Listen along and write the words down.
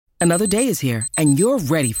Another day is here, and you're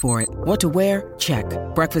ready for it. What to wear? Check.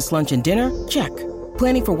 Breakfast, lunch, and dinner? Check.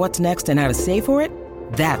 Planning for what's next and how to save for it?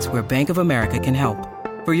 That's where Bank of America can help.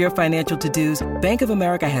 For your financial to-dos, Bank of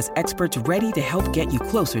America has experts ready to help get you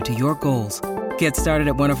closer to your goals. Get started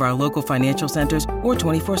at one of our local financial centers or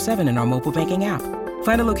 24/7 in our mobile banking app.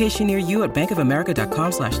 Find a location near you at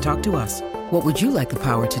bankofamerica.com/talktous. What would you like the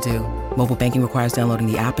power to do? Mobile banking requires downloading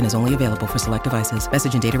the app and is only available for select devices.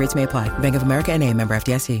 Message and data rates may apply. Bank of America N.A., member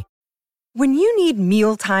FDIC. When you need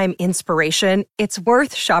mealtime inspiration, it's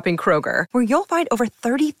worth shopping Kroger, where you'll find over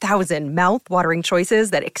 30,000 mouth-watering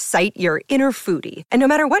choices that excite your inner foodie. And no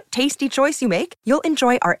matter what tasty choice you make, you'll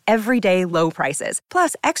enjoy our everyday low prices,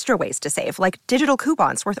 plus extra ways to save, like digital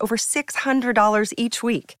coupons worth over $600 each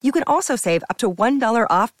week. You can also save up to $1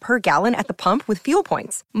 off per gallon at the pump with fuel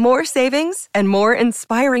points. More savings and more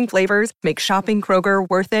inspiring flavors make shopping Kroger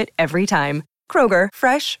worth it every time. Kroger,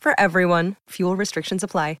 fresh for everyone. Fuel restrictions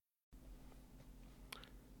apply.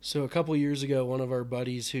 So a couple years ago, one of our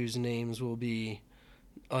buddies whose names will be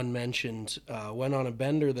unmentioned went on a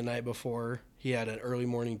bender the night before. He had an early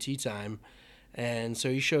morning tee time, and so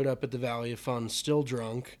he showed up at the Valley of Fun still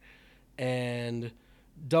drunk and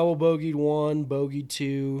double bogeyed one, bogeyed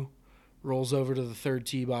two, rolls over to the third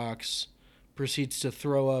tee box, proceeds to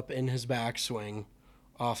throw up in his backswing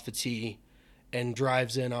off the tee, and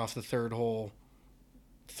drives in off the third hole.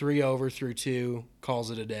 3 over through 2, calls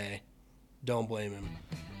it a day. Don't blame him.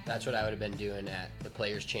 That's what I would have been doing at the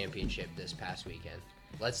Players' Championship this past weekend.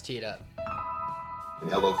 Let's tee it up.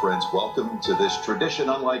 Hello, friends. Welcome to this tradition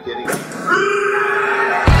unlike any.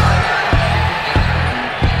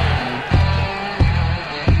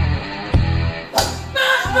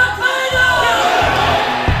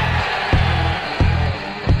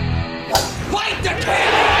 Light the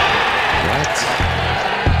candle! What?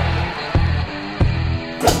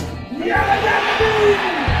 Yeah!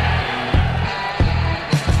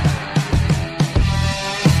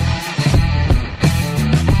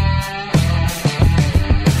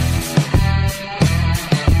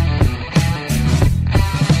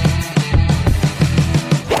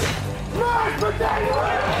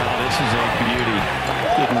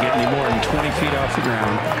 Feet off the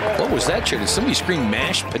ground. What was that, chicken? Somebody scream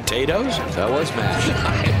mashed potatoes? That was mashed.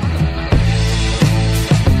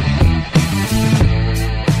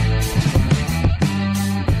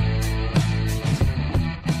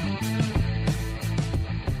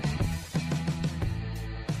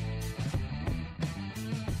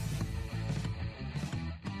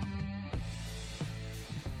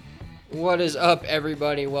 What is up,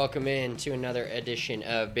 everybody? Welcome in to another edition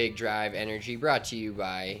of Big Drive Energy, brought to you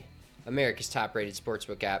by America's top-rated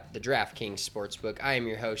sportsbook app, the DraftKings Sportsbook. I am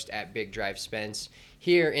your host at Big Drive Spence,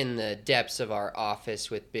 here in the depths of our office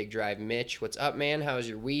with Big Drive Mitch. What's up, man? How was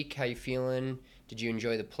your week? How you feeling? Did you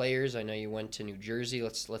enjoy the Players? I know you went to New Jersey.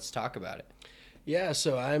 Let's talk about it. Yeah,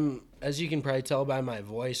 so as you can probably tell by my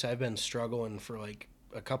voice, I've been struggling for like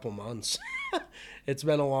a couple months. It's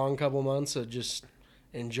been a long couple months of just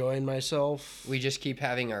enjoying myself. We just keep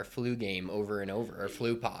having our flu game over and over, our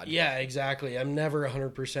flu pod. Yeah, exactly. I'm never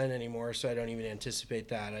 100% anymore, so I don't even anticipate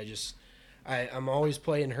that. I'm always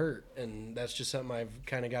playing hurt, and that's just something I've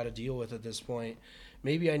kind of got to deal with at this point.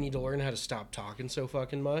 Maybe I need to learn how to stop talking so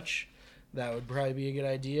fucking much. That would probably be a good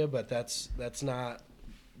idea, but that's not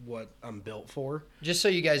what I'm built for. Just so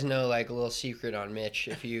you guys know, like a little secret on Mitch,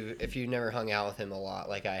 if you've never hung out with him a lot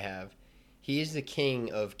like I have, he is the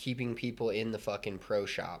king of keeping people in the fucking pro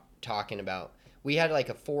shop talking about. We had like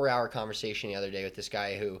a 4-hour conversation the other day with this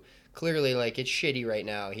guy who clearly, like, it's shitty right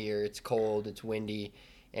now here. It's cold, it's windy,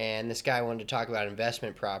 and this guy wanted to talk about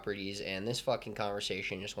investment properties, and this fucking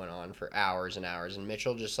conversation just went on for hours and hours. And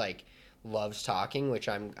Mitchell just like loves talking, which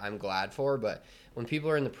I'm glad for. But when people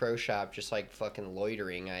are in the pro shop just like fucking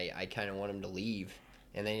loitering, I kind of want them to leave.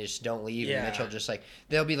 And they just don't leave, yeah. And Mitchell just like,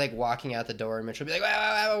 they'll be like walking out the door, and Mitchell will be like,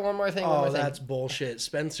 wait, one more thing, one more thing. Oh, that's bullshit.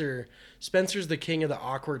 Spencer's the king of the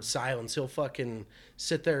awkward silence. He'll fucking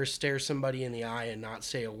sit there, stare somebody in the eye, and not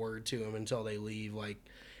say a word to him until they leave. Like,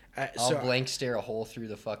 I'll blank stare a hole through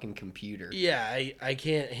the fucking computer. Yeah, I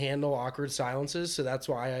can't handle awkward silences, so that's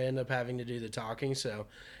why I end up having to do the talking. So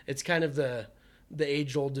it's kind of the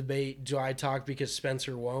age-old debate, do I talk because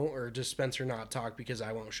Spencer won't, or does Spencer not talk because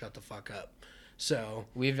I won't shut the fuck up? So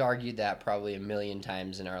we've argued that probably a million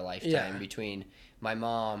times in our lifetime, between my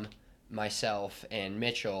mom, myself, and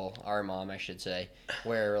Mitchell, our mom, I should say,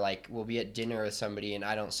 where like we'll be at dinner with somebody and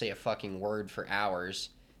I don't say a fucking word for hours,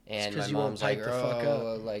 and my mom's like,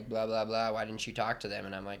 like blah blah blah, why didn't you talk to them?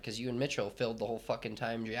 And I'm like, because you and Mitchell filled the whole fucking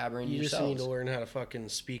time jabbering yourselves. You just need to learn how to fucking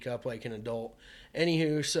speak up like an adult.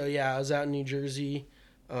 Anywho, so yeah, I was out in New Jersey.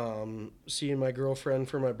 seeing my girlfriend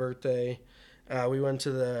for my birthday. We went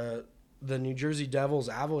to the New Jersey Devils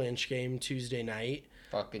Avalanche game Tuesday night.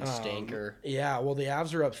 Fucking stinker. Yeah, well, the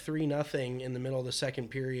Avs were up 3-0 in the middle of the second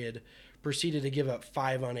period, proceeded to give up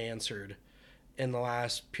 5 unanswered in the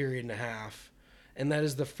last period and a half. And that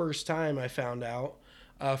is the first time I found out.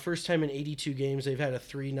 First time in 82 games they've had a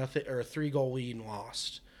 3-goal lead and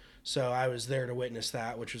lost. So I was there to witness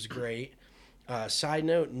that, which was great. Side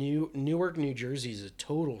note, Newark, New Jersey is a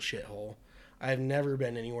total shithole. I've never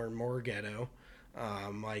been anywhere more ghetto.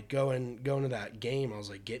 Like going to that game, I was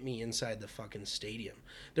like, get me inside the fucking stadium.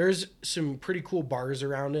 There's some pretty cool bars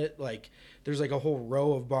around it. Like there's like a whole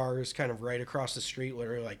row of bars kind of right across the street,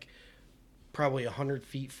 literally like probably 100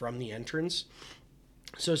 feet from the entrance.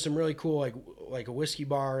 So some really cool like a whiskey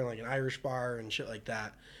bar and like an Irish bar and shit like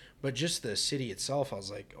that. But just the city itself, I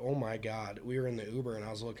was like, oh my God. We were in the Uber and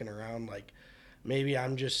I was looking around like maybe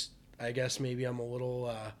I'm a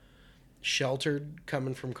little sheltered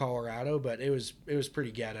coming from Colorado, but it was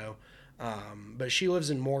pretty ghetto. But she lives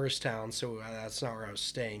in Morristown, so that's not where I was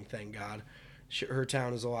staying, thank God. Her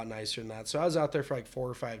town is a lot nicer than that. So I was out there for like 4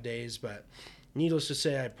 or 5 days, but needless to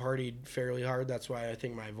say, I partied fairly hard. That's why I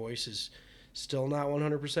think my voice is still not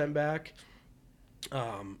 100% back.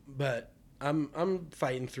 But I'm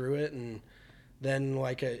fighting through it, and then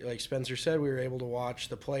like Spencer said, we were able to watch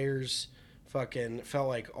the players fucking felt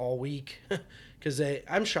like all week because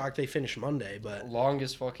I'm shocked they finished Monday, but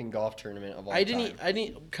longest fucking golf tournament of all time. I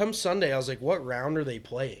didn't come Sunday. I was like, what round are they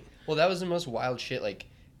playing? Well, that was the most wild shit. Like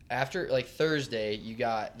after like Thursday, you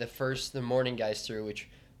got the morning guys through, which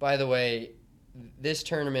by the way, this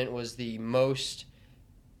tournament was the most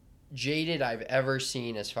jaded I've ever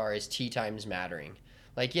seen as far as tee times mattering.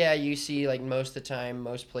 Like, yeah, you see like most of the time,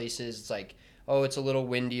 most places it's like, oh, it's a little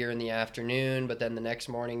windier in the afternoon, but then the next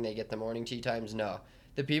morning they get the morning tee times. No.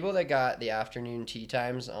 The people that got the afternoon tee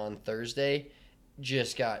times on Thursday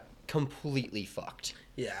just got completely fucked.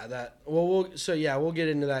 Yeah, we'll get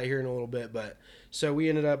into that here in a little bit, but so we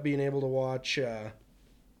ended up being able to watch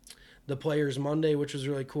the players Monday, which was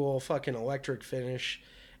really cool, fucking electric finish.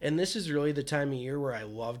 And this is really the time of year where I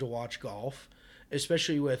love to watch golf,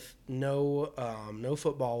 especially with no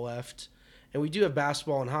football left. And we do have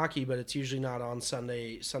basketball and hockey, but it's usually not on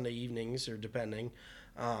Sunday evenings or depending.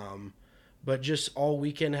 But just all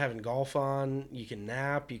weekend having golf on, you can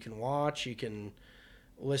nap, you can watch, you can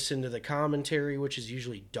listen to the commentary, which is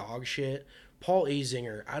usually dog shit. Paul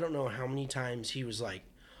Azinger, I don't know how many times he was like,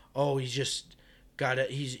 "Oh, he's just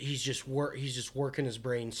working his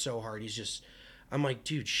brain so hard. I'm like,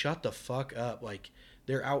 dude, shut the fuck up. Like,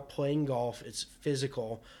 they're out playing golf. It's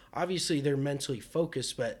physical. Obviously, they're mentally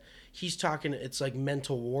focused, but he's talking, it's like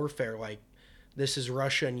mental warfare. Like, this is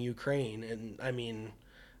Russia and Ukraine. And, I mean,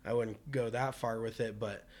 I wouldn't go that far with it,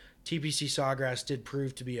 but TPC Sawgrass did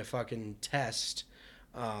prove to be a fucking test.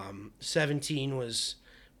 17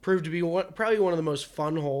 proved to be probably one of the most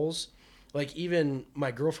fun holes. Like, even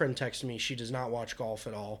my girlfriend texted me. She does not watch golf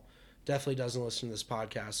at all. Definitely doesn't listen to this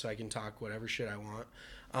podcast, so I can talk whatever shit I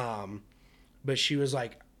want. But she was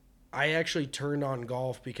like, I actually turned on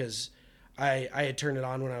golf because I had turned it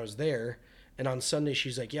on when I was there. And on Sunday,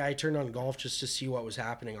 she's like, yeah, I turned on golf just to see what was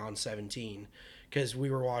happening on 17. Because we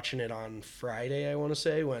were watching it on Friday, I want to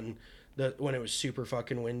say, when it was super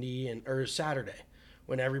fucking windy, or Saturday,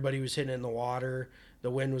 when everybody was hitting it in the water.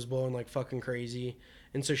 The wind was blowing like fucking crazy.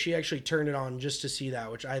 And so she actually turned it on just to see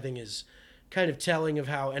that, which I think is kind of telling of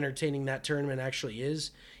how entertaining that tournament actually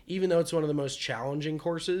is, even though it's one of the most challenging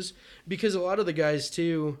courses, because a lot of the guys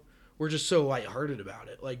too were just so lighthearted about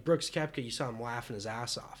it. Like Brooks Koepka, you saw him laughing his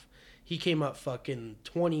ass off. He came up fucking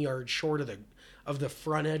 20 yards short of the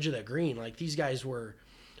front edge of the green. Like these guys were,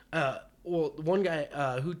 one guy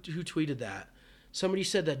who tweeted that, somebody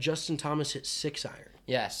said that Justin Thomas hit 6-iron.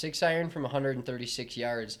 Yeah, 6-iron from 136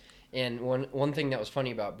 yards. And one thing that was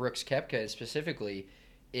funny about Brooks Koepka specifically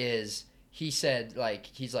is he said, like,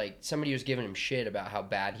 somebody was giving him shit about how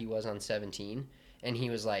bad he was on 17. And he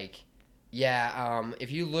was like, yeah,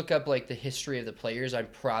 if you look up, like, the history of the players, I'm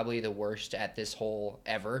probably the worst at this hole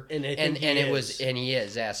ever. And he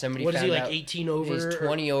is, yeah. Somebody what found is he, out like 18 over? He's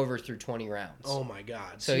 20 over through 20 rounds. Oh, my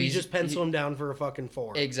God. So you just pencil him down for a fucking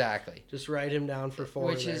 4. Exactly. Just write him down for 4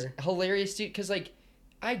 Which is hilarious, dude, because, like,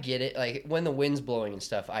 I get it. Like, when the wind's blowing and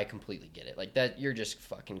stuff, I completely get it. Like, that, you're just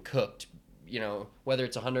fucking cooked. You know, whether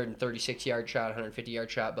it's a 136-yard shot,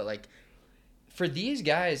 150-yard shot. But, like, for these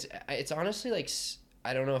guys, it's honestly, like,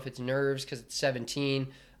 I don't know if it's nerves because it's 17.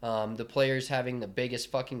 The players having the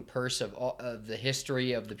biggest fucking purse of the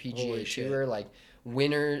history of the PGA Tour.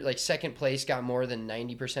 Like, second place got more than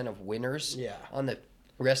 90% of winners. Yeah. On the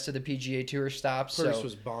rest of the PGA Tour stops. Course so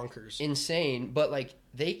was bonkers. insane. But like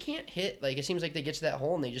they can't hit. Like it seems like they get to that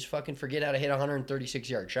hole and they just fucking forget how to hit a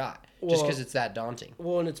 136-yard shot just because it's that daunting.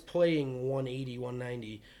 Well, and it's playing 180,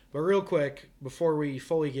 190. But real quick, before we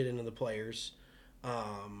fully get into the players,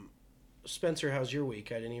 Spencer, how's your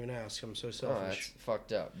week? I didn't even ask. I'm so Oh, selfish. that's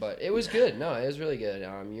fucked up. But it was good. No, it was really good.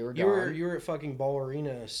 You were gone. You were at fucking Ball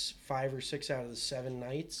Arena 5 or 6 out of the 7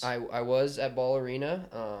 nights. I was at Ball Arena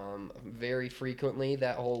very frequently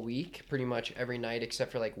that whole week, pretty much every night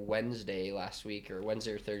except for like Wednesday last week or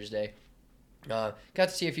Wednesday or Thursday. Got to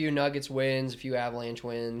see a few Nuggets wins, a few Avalanche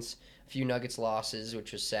wins, a few Nuggets losses,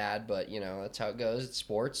 which was sad, but you know that's how it goes. It's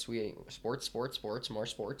sports. Sports, more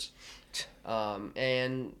sports.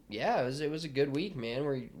 And yeah, it was a good week,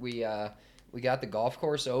 man. We got the golf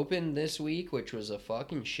course open this week, which was a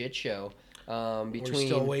fucking shit show. We're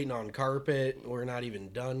still waiting on carpet. We're not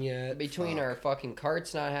even done yet. Between our fucking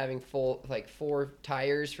carts not having full, like 4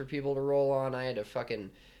 tires for people to roll on, I had to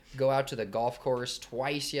fucking go out to the golf course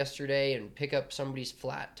twice yesterday and pick up somebody's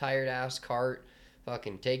flat tired ass cart,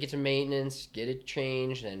 fucking take it to maintenance, get it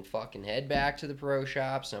changed, and fucking head back to the pro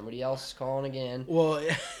shop. Somebody else is calling again. Well,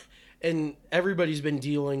 and everybody's been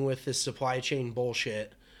dealing with this supply chain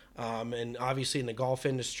bullshit. And obviously in the golf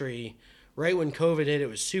industry, right when COVID hit, it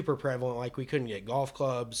was super prevalent. Like we couldn't get golf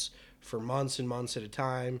clubs for months and months at a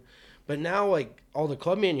time. But now like all the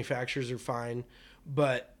club manufacturers are fine.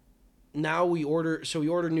 But now we order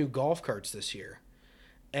new golf carts this year.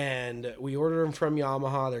 And we ordered them from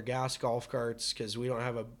Yamaha. They're gas golf carts because we don't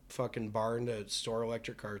have a fucking barn to store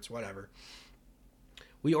electric carts, whatever.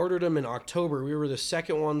 We ordered them in October. We were the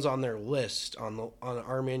second ones on their list, on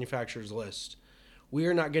our manufacturer's list. We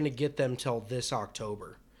are not going to get them till this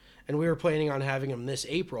October. And we were planning on having them this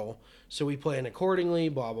April. So we plan accordingly,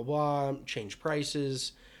 blah, blah, blah, change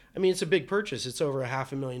prices. I mean, it's a big purchase. It's over a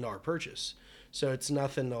 $500,000 purchase. So it's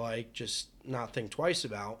nothing to like just not think twice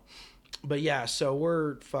about. But yeah, so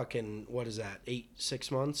we're fucking, what is that,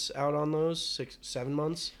 6 months out on those? 7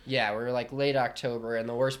 months? Yeah, we're like late October, and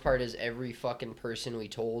the worst part is every fucking person we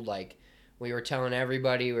told, like, we were telling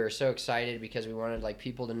everybody we were so excited because we wanted like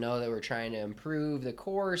people to know that we're trying to improve the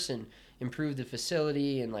course and improve the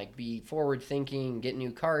facility and like be forward thinking, get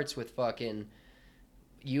new carts with fucking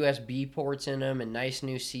USB ports in them and nice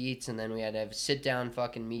new seats, and then we had to have a sit down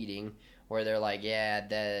fucking meeting where they're like,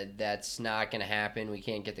 yeah, that's not going to happen. We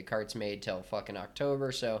can't get the carts made till fucking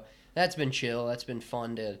October. So that's been chill. That's been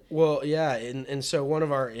fun to... Well, yeah, and so one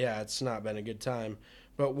of our... Yeah, it's not been a good time.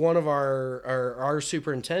 But one of our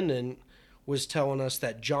superintendent was telling us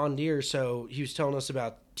that John Deere... So he was telling us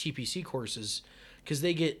about TPC courses because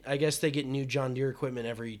I guess they get new John Deere equipment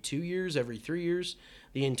every 2 years, every 3 years.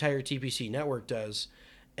 The entire TPC network does.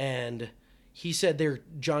 And... he said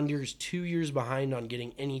John Deere's 2 years behind on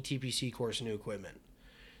getting any TPC course new equipment.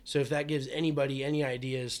 So if that gives anybody any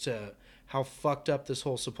ideas to how fucked up this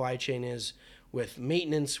whole supply chain is with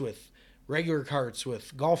maintenance, with regular carts,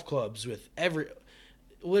 with golf clubs, with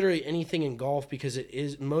literally anything in golf, because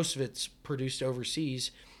most of it's produced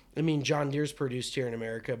overseas. I mean, John Deere's produced here in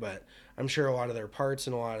America, but I'm sure a lot of their parts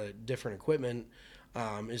and a lot of different equipment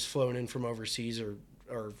is flown in from overseas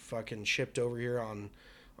or fucking shipped over here on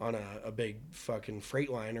a big fucking freight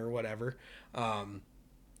line or whatever.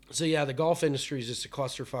 So yeah, the golf industry is just a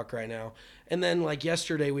clusterfuck right now. And then like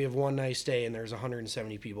yesterday, we have one nice day and there's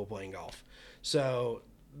 170 people playing golf. So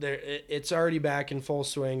it's already back in full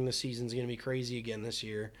swing. The season's going to be crazy again this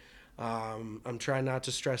year. I'm trying not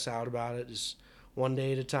to stress out about it. Just one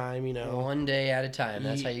day at a time, you know. One day at a time.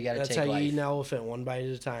 That's how you got to take life. That's how you eat an elephant, one bite at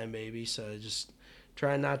a time, baby. So just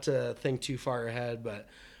trying not to think too far ahead, but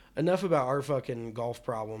enough about our fucking golf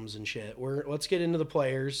problems and shit. Let's get into the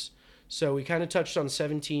players. So we kind of touched on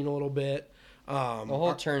 17 a little bit. The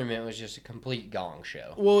whole tournament was just a complete gong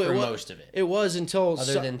show for most of it. It was until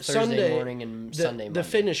other than Thursday morning and Sunday morning. The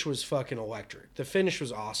finish was fucking electric. The finish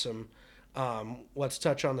was awesome. Let's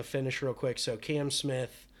touch on the finish real quick. So Cam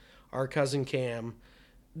Smith, our cousin Cam,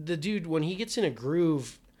 the dude, when he gets in a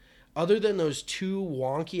groove, other than those 2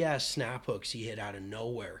 wonky-ass snap hooks he hit out of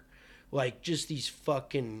nowhere, like just these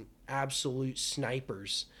fucking absolute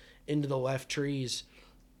snipers into the left trees.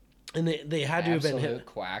 And they had to have been hit. Absolute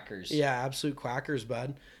quackers. Yeah, absolute quackers,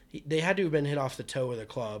 bud. They had to have been hit off the toe of the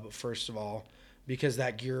club, first of all, because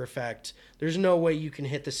that gear effect. There's no way you can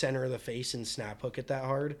hit the center of the face and snap hook it that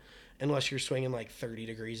hard unless you're swinging like 30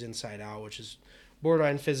 degrees inside out, which is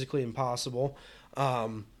borderline physically impossible.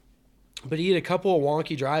 But he had a couple of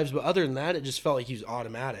wonky drives, but other than that, it just felt like he was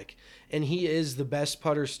automatic. And he is the best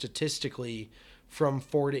putter statistically from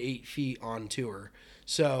 4 to 8 feet on tour.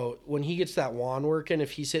 So when he gets that wand working,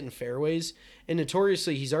 if he's hitting fairways, and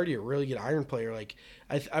notoriously he's already a really good iron player. Like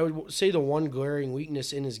I would say the one glaring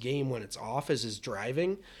weakness in his game when it's off is his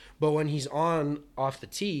driving, but when he's on off the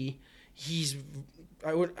tee,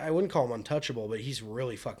 I wouldn't call him untouchable, but he's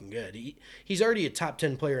really fucking good. He's already a top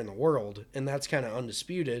 10 player in the world, and that's kind of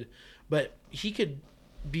undisputed. But he could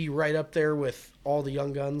be right up there with all the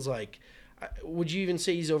young guns. Like, would you even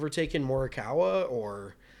say he's overtaken Morikawa?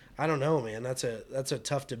 Or I don't know, man. That's a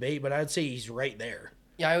tough debate, but I'd say he's right there.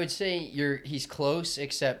 Yeah, I would say he's close,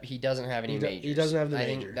 except he doesn't have any majors. He doesn't have the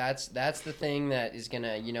major. I think that's the thing that is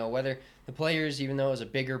gonna, whether the players, even though it was a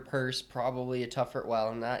bigger purse, probably a tougher,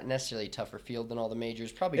 well, not necessarily a tougher field than all the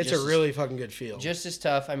majors. Probably it's a really fucking good field. Just as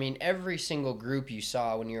tough. I mean, every single group you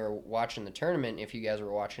saw when you were watching the tournament, if you guys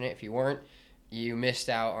were watching it, if you weren't, you missed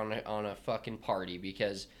out on a fucking party,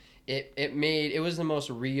 because it was the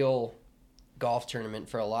most real golf tournament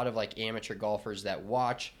for a lot of like amateur golfers that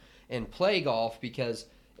watch and play golf, because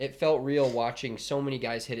it felt real watching so many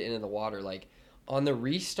guys hit it into the water. Like on the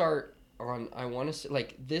restart I want to say,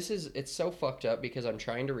 like, it's so fucked up because I'm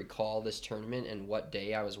trying to recall this tournament and what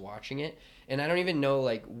day I was watching it, and I don't even know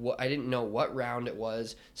I didn't know what round it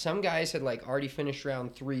was. Some guys had like already finished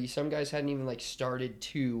round 3, some guys hadn't even like started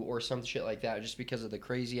 2 or some shit like that, just because of the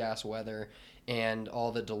crazy ass weather and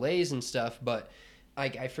all the delays and stuff. But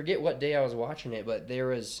I forget what day I was watching it, but there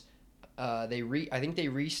was I think they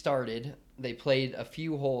restarted. They played a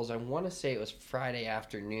few holes. I want to say it was Friday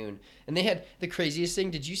afternoon. And they had the craziest thing.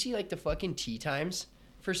 Did you see like the fucking tee times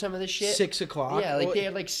for some of this shit? 6 o'clock? Yeah, like they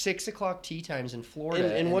had like 6 o'clock tee times in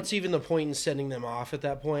Florida. And what's even the point in setting them off at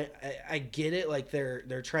that point? I get it. Like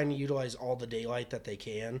they're trying to utilize all the daylight that they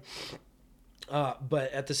can.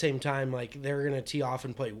 But at the same time, like they're going to tee off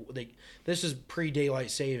and play. This is pre-daylight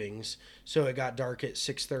savings. So it got dark at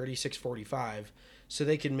 6:30, 6:45. So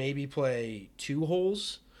they could maybe play 2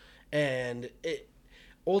 holes. And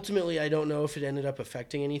ultimately, I don't know if it ended up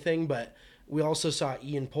affecting anything, but we also saw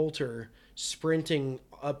Ian Poulter sprinting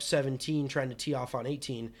up 17, trying to tee off on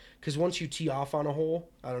 18. Because once you tee off on a hole,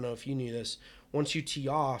 I don't know if you knew this, once you tee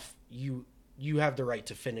off, you have the right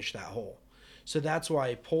to finish that hole. So that's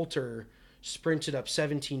why Poulter sprinted up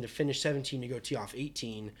 17 to finish 17 to go tee off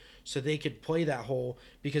 18, so they could play that hole,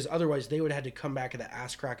 because otherwise they would have had to come back at the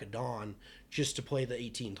ass crack of dawn just to play the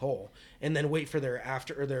 18th hole and then wait for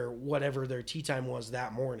their whatever their tee time was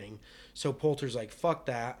that morning. So Poulter's like, fuck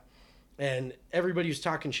that. And everybody was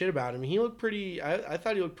talking shit about him. He looked pretty, I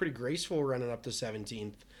thought he looked pretty graceful running up the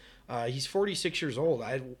 17th. He's 46 years old.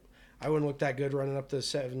 I wouldn't look that good running up the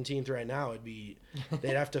 17th right now.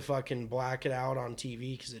 They'd have to fucking black it out on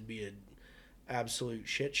TV because it'd be an absolute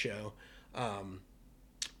shit show.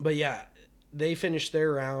 But yeah, they finished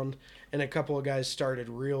their round, and a couple of guys started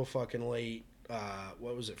real fucking late.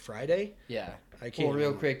 What was it, Friday? Yeah. I can't. Well,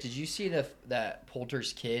 real quick, did you see that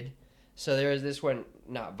Poulter's kid? So there was this one,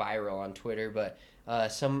 not viral on Twitter, but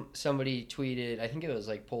somebody tweeted, I think it was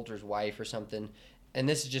like Poulter's wife or something, and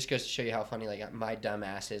this just goes to show you how funny like my dumb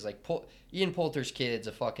ass is. Like Ian Poulter's kid's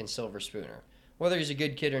a fucking silver spooner. Whether he's a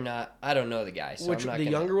good kid or not, I don't know the guy. So Which, the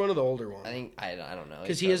younger one or the older one? I don't know.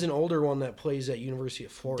 Because he has an older one that plays at University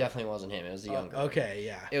of Florida. Definitely wasn't him. It was the younger one. Okay,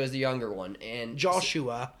 yeah. It was the younger one. And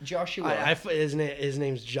Joshua. His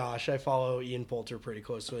name's Josh. I follow Ian Poulter pretty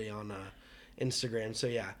closely on Instagram. So,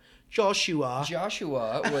 yeah. Joshua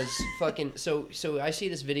was fucking... So I see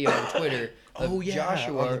this video on Twitter of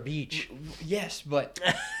Joshua on the beach. Yes, but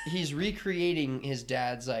he's recreating his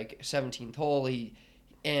dad's, like, 17th hole.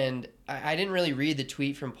 And I didn't really read the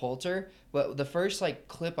tweet from Poulter, but the first like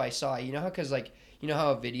clip I saw, because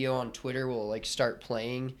how a video on Twitter will like start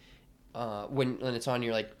playing when it's on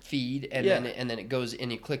your like feed, and then it goes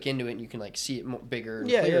and you click into it and you can like see it bigger and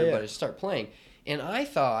clearer, but it start playing. And I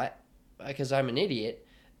thought, because I'm an idiot,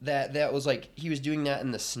 that was like he was doing that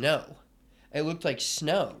in the snow. It looked like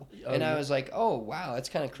snow, and I was like, oh wow, that's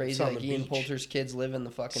kind of crazy. Like Ian Poulter's kids live in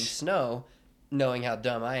the fucking snow. Knowing how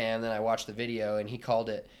dumb I am, then I watched the video, and he called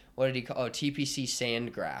it, what did he call? Oh, TPC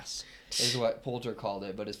sandgrass is what Poulter called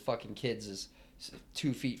it, but his fucking kids is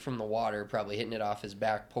 2 feet from the water, probably hitting it off his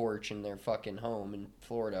back porch in their fucking home in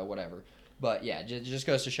Florida, whatever. But yeah, it just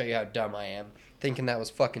goes to show you how dumb I am, thinking that was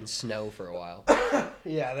fucking snow for a while.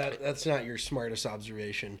 Yeah, that's not your smartest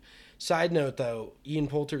observation. Side note, though, Ian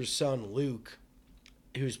Poulter's son, Luke,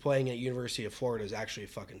 who's playing at University of Florida, is actually a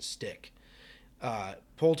fucking stick.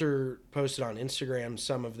 Poulter posted on Instagram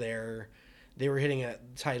some of they were hitting a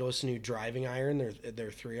Titleist new driving iron, their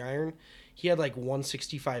 3-iron. He had like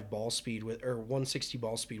 160 ball speed with a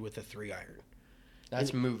 3-iron.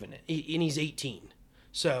 That's moving it. And he's 18.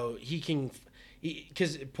 So he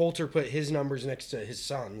because Poulter put his numbers next to his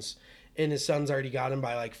son's, and his son's already got him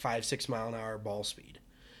by like 5-6 mile an hour ball speed.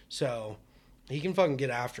 So he can fucking get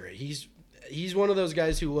after it. He's one of those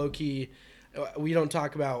guys who low key, we don't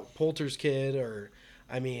talk about Poulter's kid, or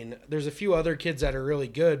I mean, there's a few other kids that are really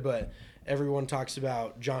good, but everyone talks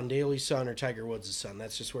about John Daly's son or Tiger Woods' son.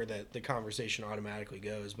 That's just where the conversation automatically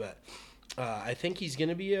goes. But I think he's going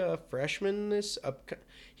to be a freshman this up.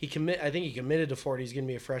 I think he committed to Florida. He's going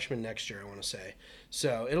to be a freshman next year, I want to say.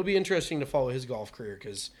 So it'll be interesting to follow his golf career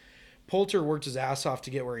because Poulter worked his ass off to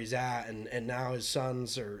get where he's at, and now his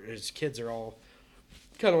sons or his kids are all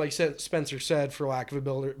kind of like Spencer said, for lack of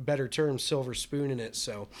a better term, silver spoon in it.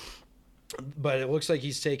 So, but it looks like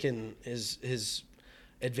he's taken his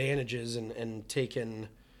advantages and taken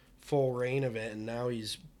full reign of it, and now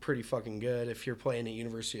he's pretty fucking good if you're playing at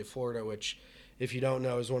University of Florida, which, if you don't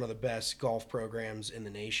know, is one of the best golf programs in the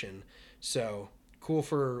nation. So cool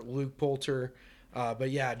for Luke Poulter.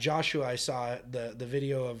 But yeah, Joshua, I saw the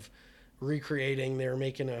video of recreating. They were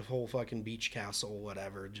making a whole fucking beach castle,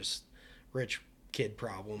 whatever, just rich kid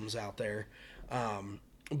problems out there.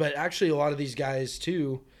 But actually a lot of these guys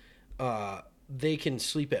too, they can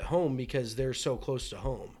sleep at home because they're so close to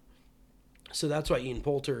home. So that's why Ian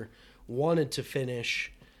Poulter wanted to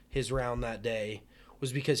finish his round that day,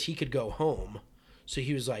 was because he could go home. So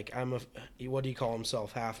he was like, what do you call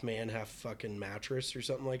himself? Half man, half fucking mattress or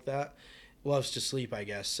something like that. Loves to sleep, I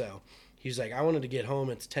guess. So he's like, I wanted to get home.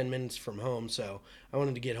 It's 10 minutes from home. So I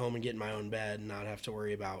wanted to get home and get in my own bed and not have to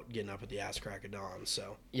worry about getting up at the ass crack of dawn.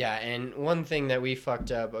 So yeah, and one thing that we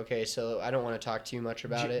fucked up, okay, so I don't want to talk too much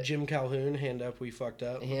about it. Jim Calhoun, hand up, we fucked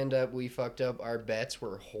up. Hand up, we fucked up. Our bets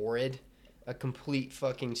were horrid. A complete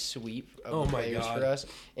fucking sweep of the players for us.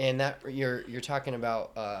 And that you're talking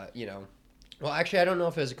about, well, actually, I don't know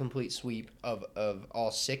if it was a complete sweep of all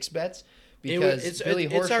 6 bets, because Billy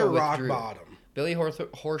Horschel rock withdrew. Bottom. Billy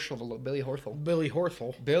Horschel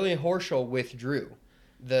withdrew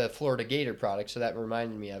the Florida Gator product, so that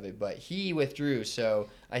reminded me of it. But he withdrew, so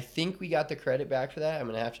I think we got the credit back for that. I'm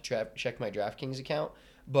going to have to check my DraftKings account.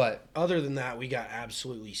 But other than that, we got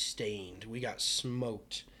absolutely stained. We got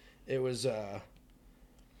smoked. It was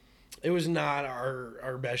not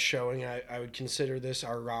our best showing. I would consider this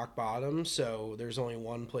our rock bottom, so there's only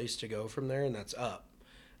one place to go from there, and that's up.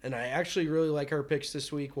 And I actually really like our picks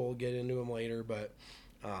this week. We'll get into them later, but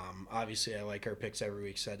obviously I like our picks every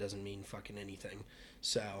week, so that doesn't mean fucking anything.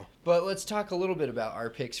 So, but let's talk a little bit about our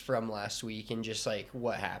picks from last week and just like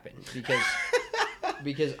what happened, because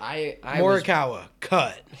I Morikawa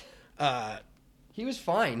cut. He was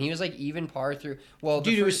fine. He was like even par through. Well,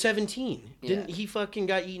 dude, it was 17. Yeah. Didn't he fucking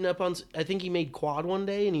got eaten up on? I think he made quad one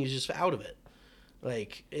day and he was just out of it.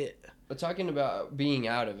 Like it. But talking about being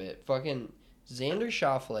out of it, fucking Xander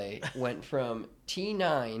Schauffele went from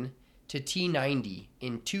T9 to T90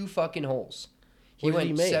 in 2 fucking holes. He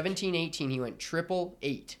went 17, 18. He went triple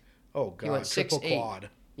 8. Oh god, he went triple 6, quad. 8.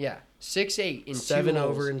 Yeah, 6-8 in 7 2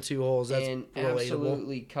 holes. over in 2 holes. That's and relatable.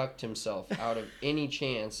 Absolutely cucked himself out of any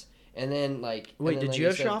chance. And then like, wait, did you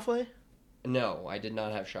have Schauffele? No, I did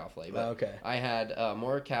not have Schauffele. But okay. I had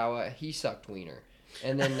Morikawa. He sucked wiener.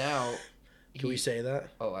 And then now, can we say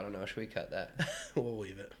that? Oh, I don't know. Should we cut that? We'll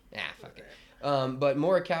leave it. Fuck it. But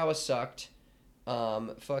Morikawa sucked.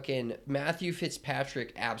 Fucking Matthew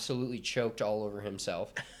Fitzpatrick absolutely choked all over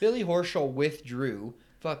himself. Billy Horschel withdrew.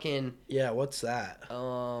 Fucking yeah, what's that? Yeah,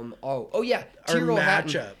 our Tyrrell matchup.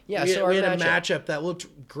 Hatton. Yeah, we had a matchup that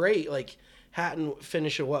looked great. Like Hatton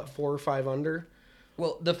finished at what, 4 or 5 under?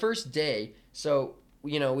 Well, the first day, so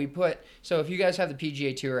we put, so if you guys have the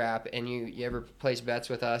PGA Tour app and you ever place bets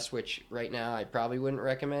with us, which right now I probably wouldn't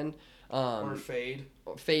recommend. Or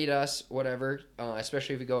fade us, whatever.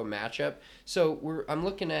 Especially if we go a matchup. So I'm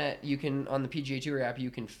looking at, you can on the PGA Tour app,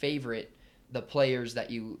 you can favorite the players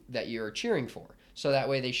that you're cheering for. So that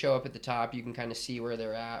way they show up at the top. You can kind of see where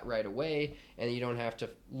they're at right away, and you don't have to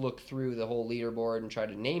look through the whole leaderboard and try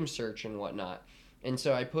to name search and whatnot. And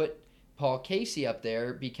so I put Paul Casey up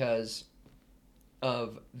there because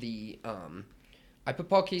of the. I put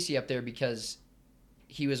Paul Casey up there because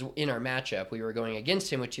he was in our matchup. We were going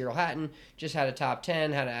against him with Tyrrell Hatton. Just had a top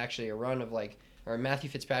 10. Had actually a run of like. Or Matthew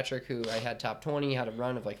Fitzpatrick, who I had top 20, had a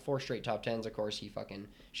run of like 4 straight top 10s. Of course, he fucking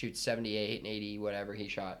shoots 78 and 80, whatever he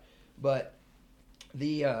shot. But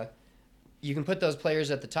you can put those players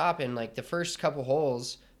at the top, and like the first couple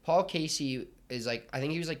holes, Paul Casey is like, I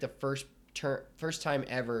think he was like the first time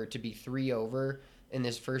ever to be 3 over in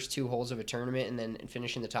this first 2 holes of a tournament, and then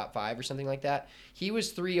finish in the top 5 or something like that. He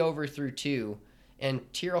was 3 over through 2. And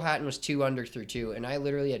Tyrrell Hatton was 2 under through 2, and I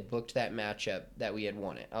literally had booked that matchup that we had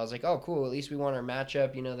won it. I was like, oh, cool, at least we won our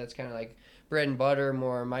matchup. That's kind of like bread and butter,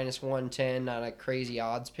 more minus 110, not a crazy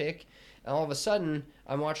odds pick. And all of a sudden,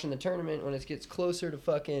 I'm watching the tournament when it gets closer to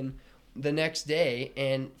fucking the next day,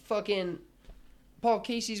 and fucking Paul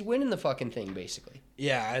Casey's winning the fucking thing, basically.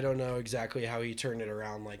 Yeah, I don't know exactly how he turned it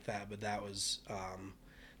around like that, but that was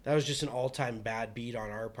just an all-time bad beat on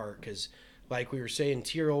our part because, like we were saying,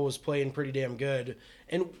 Tyrrell was playing pretty damn good.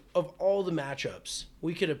 And of all the matchups,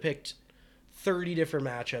 we could have picked 30 different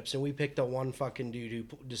matchups, and we picked the one fucking dude who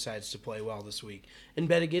decides to play well this week and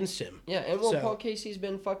bet against him. Yeah, and Paul Casey's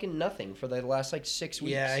been fucking nothing for the last, 6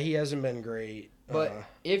 weeks. Yeah, he hasn't been great. But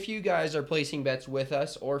if you guys are placing bets with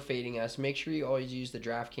us or fading us, make sure you always use the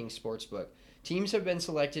DraftKings Sportsbook. Teams have been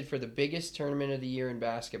selected for the biggest tournament of the year in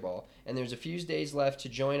basketball, and there's a few days left to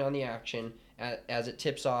join on the action as it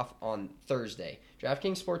tips off on Thursday.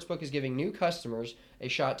 DraftKings Sportsbook is giving new customers a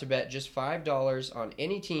shot to bet just $5 on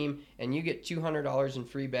any team, and you get $200 in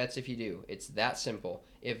free bets if you do. It's that simple.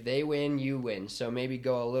 If they win, you win. So maybe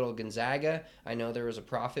go a little Gonzaga. I know there was a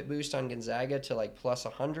profit boost on Gonzaga to plus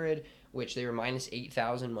 100, which they were minus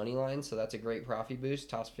 8,000 money line, so that's a great profit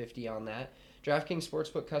boost. Toss 50 on that. DraftKings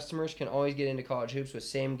Sportsbook customers can always get into college hoops with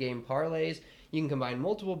same-game parlays. You can combine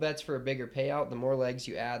multiple bets for a bigger payout. The more legs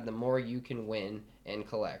you add, the more you can win and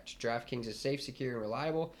collect. DraftKings is safe, secure, and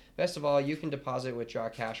reliable. Best of all, you can deposit and withdraw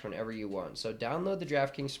cash whenever you want. So download the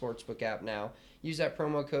DraftKings Sportsbook app now. Use that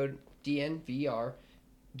promo code DNVR.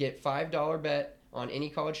 Get $5 bet on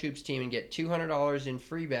any college hoops team and get $200 in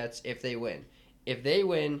free bets if they win. If they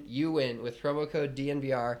win, you win with promo code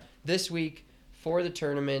DNVR this week for the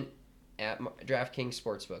tournament at DraftKings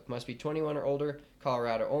Sportsbook. Must be 21 or older,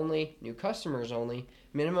 Colorado only, new customers only,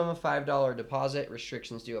 minimum of $5 deposit.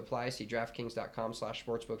 Restrictions do apply. See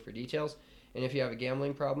DraftKings.com/sportsbook for details. And if you have a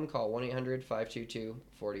gambling problem, call 1-800-522-4700.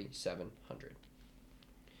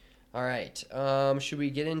 All right. Should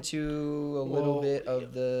we get into a little bit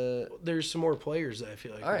of the... There's some more players that I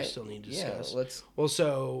feel like we still need to discuss. Yeah, let's... Well,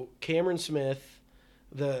 so Cameron Smith,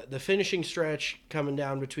 the finishing stretch coming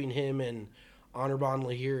down between him and Anirban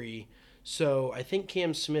Lahiri. So I think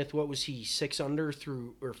Cam Smith, what was he, 5 under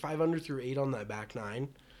through 8 on that back nine?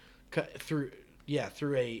 Through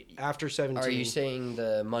 8 after 17. Are you saying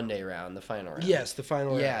the Monday round, the final round? Yes, the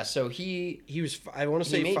final round. Yeah, so he was, I want to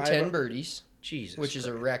say, he made 10 birdies. Jesus, which is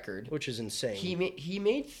a record. Which is insane. He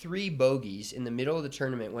made 3 bogeys in the middle of the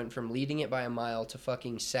tournament, went from leading it by a mile to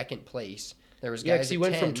fucking second place. There was guys he at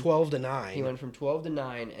went 10. from 12 to 9. He went from 12 to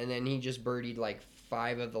 9, and then he just birdied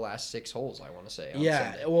 5 of the last 6 holes, I want to say.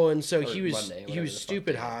 Yeah, Sunday. well, and so or he was Monday, he was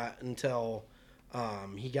stupid hot until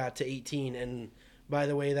he got to 18. And by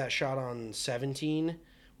the way, that shot on 17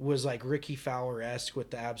 was like Ricky Fowler-esque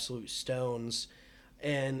with the absolute stones.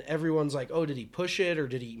 And everyone's like, oh, did he push it or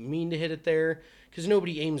did he mean to hit it there? Because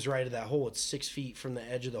nobody aims right at that hole. It's 6 feet from the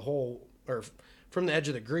edge of the hole, or from the edge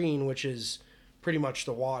of the green, which is pretty much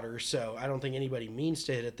the water. So I don't think anybody means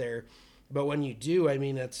to hit it there. But when you do, I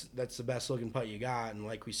mean, that's the best looking putt you got. And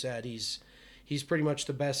like we said, he's pretty much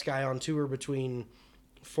the best guy on tour between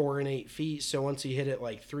 4 and 8 feet. So once he hit it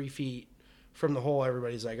 3 feet from the hole,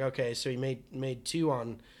 everybody's like, okay, so he made 2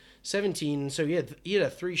 on 17. So he had a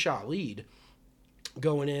 3-shot lead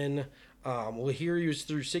going in. Lahiri was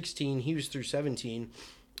through 16. He was through 17.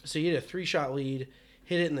 So he had a 3-shot lead,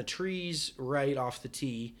 hit it in the trees right off the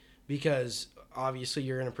tee because obviously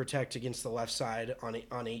you're going to protect against the left side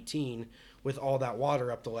on 18 with all that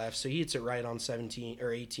water up the left. So he hits it right on 17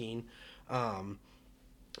 or 18.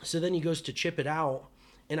 So then he goes to chip it out.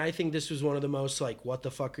 And I think this was one of the most what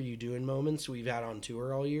the fuck are you doing moments we've had on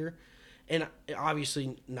tour all year. And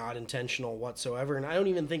obviously not intentional whatsoever. And I don't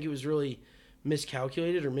even think it was really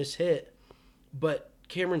miscalculated or mishit, but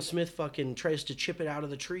Cameron Smith fucking tries to chip it out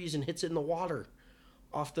of the trees and hits it in the water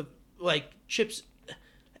off the chips.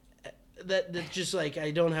 That's just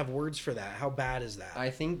I don't have words for that. How bad is that?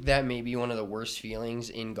 I think that may be one of the worst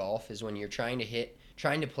feelings in golf is when you're trying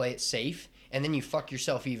to play it safe and then you fuck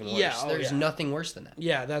yourself even worse. Yeah, There's nothing worse than that.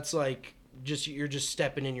 Yeah, that's you're just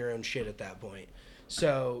stepping in your own shit at that point.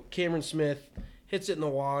 So Cameron Smith hits it in the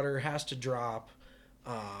water, has to drop.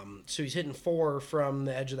 So he's hitting 4 from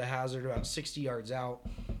the edge of the hazard about 60 yards out.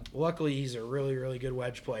 Luckily, he's a really, really good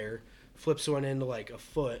wedge player. Flips one into a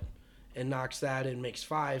foot and knocks that in, makes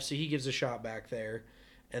 5. So he gives a shot back there.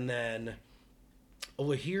 And then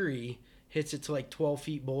Lahiri hits it to 12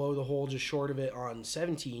 feet below the hole, just short of it on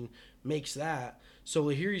 17, makes that. So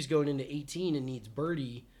Lahiri's going into 18 and needs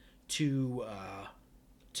birdie to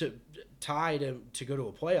tie to go to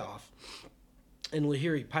a playoff. And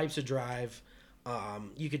Lahiri pipes a drive.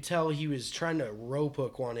 You could tell he was trying to rope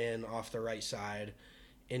hook one in off the right side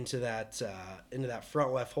into that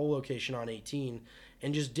front left hole location on 18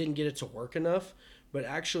 and just didn't get it to work enough. But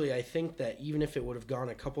actually, I think that even if it would have gone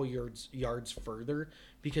a couple yards further,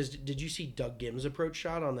 because did you see Doug Gim's approach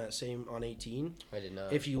shot on that same on 18? I did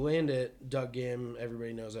not. If you land it, Doug Gim,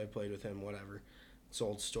 everybody knows I played with him. Whatever, it's an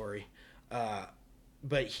old story.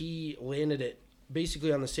 But he landed it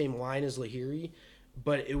basically on the same line as Lahiri,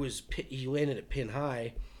 but he landed it pin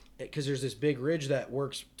high because there's this big ridge that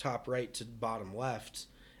works top right to bottom left.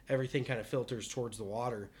 Everything kind of filters towards the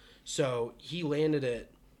water. So he landed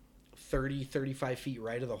it 30, 35 feet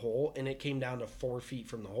right of the hole, and it came down to 4 feet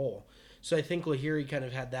from the hole. So I think Lahiri kind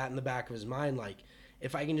of had that in the back of his mind, like,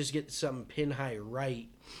 if I can just get something pin high right,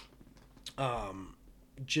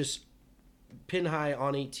 just pin high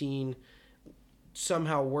on 18,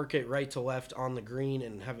 somehow work it right to left on the green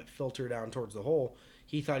and have it filter down towards the hole,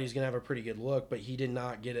 he thought he was going to have a pretty good look, but he did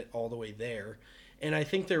not get it all the way there. And I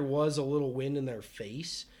think there was a little wind in their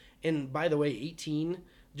face. And by the way, 18,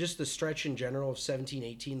 just the stretch in general of 17,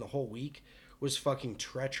 18 the whole week was fucking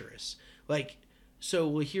treacherous. Like,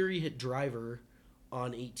 so Lahiri hit driver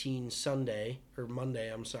on 18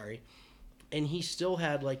 Monday, and he still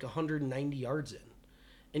had like 190 yards in.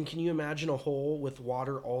 And can you imagine a hole with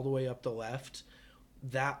water all the way up the left,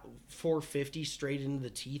 that 450 straight into the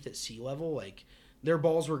teeth at sea level? Like, their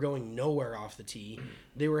balls were going nowhere off the tee.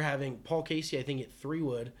 They were having Paul Casey, I think, at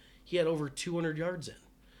 3-wood, he had over 200 yards in.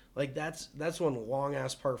 Like, that's one long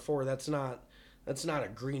ass par 4. That's not a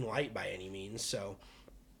green light by any means. So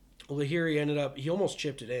Lahiri he almost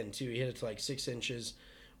chipped it in too. He hit it to like 6 inches,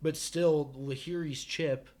 but still Lahiri's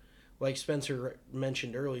chip, like Spencer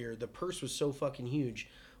mentioned earlier, the purse was so fucking huge.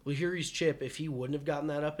 Lahiri's chip, if he wouldn't have gotten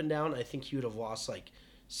that up and down, I think he would have lost like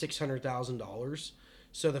 $600,000.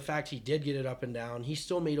 So the fact he did get it up and down, he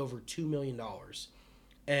still made over $2 million.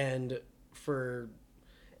 And for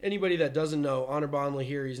anybody that doesn't know, Anirban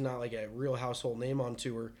Lahiri's not like a real household name on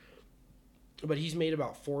tour, but he's made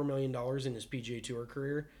about $4 million in his PGA Tour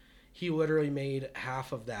career. He literally made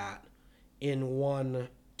half of that in one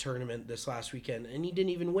tournament this last weekend, and he didn't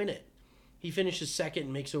even win it. He finishes second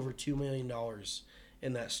and makes over $2 million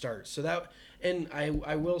in that start. So that, and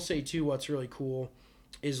I will say too, what's really cool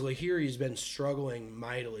is Lahiri's been struggling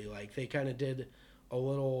mightily. Like, they kind of did a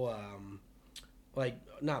little, like,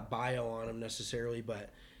 not bio on him necessarily,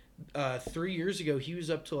 but 3 years ago he was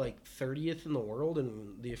up to like 30th in the world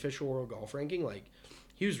in the official world golf ranking. Like,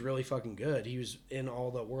 he was really fucking good. He was in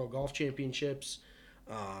all the world golf championships.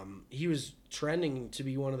 He was trending to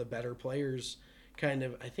be one of the better players. Kind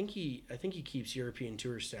of, I think he keeps European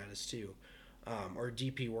Tour status too, or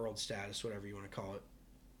DP World status, whatever you want to call it.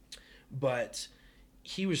 But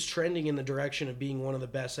he was trending in the direction of being one of the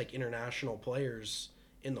best like international players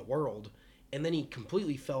in the world, and then he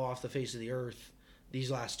completely fell off the face of the earth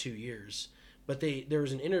these last 2 years. But there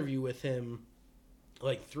was an interview with him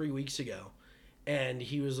like 3 weeks ago, and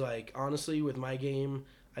he was like, honestly, with my game,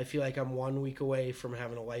 I feel like I'm 1 week away from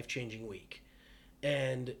having a life-changing week.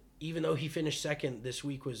 And even though he finished second, this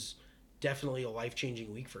week was definitely a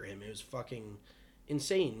life-changing week for him. It was fucking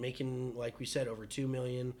insane, making, like we said, over $2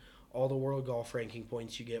 million, all the world golf ranking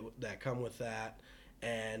points you get that come with that.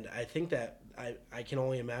 And I think that I can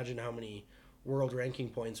only imagine how many world ranking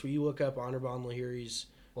points. Will you look up Anirban Lahiri's?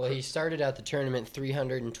 Well, he started out the tournament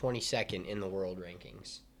 322nd in the world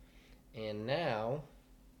rankings. And now,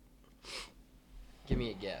 give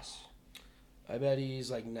me a guess. I bet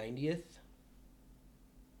he's like 90th.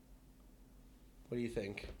 What do you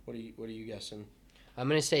think? What are you guessing? I'm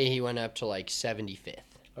going to say he went up to like 75th.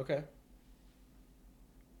 Okay.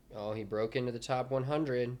 Oh, he broke into the top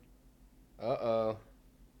 100. Uh-oh.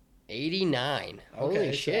 89. Holy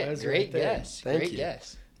Okay, shit. so Great right guess. Thank Great you.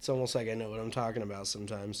 guess. It's almost like I know what I'm talking about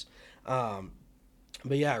sometimes. But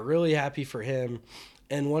yeah, really happy for him.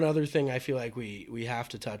 And one other thing I feel like we have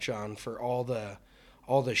to touch on for all the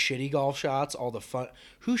shitty golf shots, all the fun.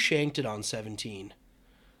 Who shanked it on 17?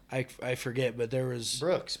 I forget, but there was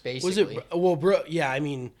Brooks, basically. Was it? Well, yeah, I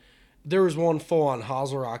mean, there was one full on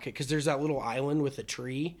Hazelrocket because there's that little island with a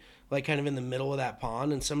tree, like kind of in the middle of that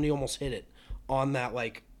pond, and somebody almost hit it on that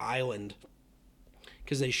like island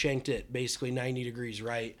because they shanked it basically 90 degrees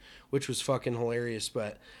right, which was fucking hilarious.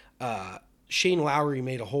 But Shane Lowry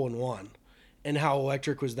made a hole in one, and how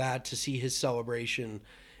electric was that to see his celebration?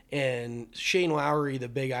 And Shane Lowry, the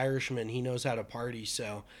big Irishman, he knows how to party,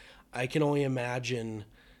 so I can only imagine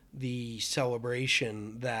the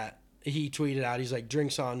celebration that he tweeted out. He's like,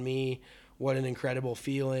 drinks on me, what an incredible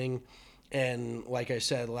feeling. And like I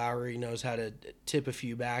said, Lowry knows how to tip a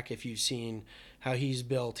few back. If you've seen how he's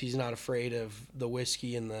built, he's not afraid of the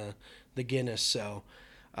whiskey and the Guinness. So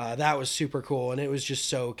that was super cool, and it was just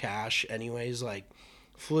so cash anyways. Like,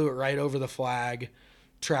 flew it right over the flag,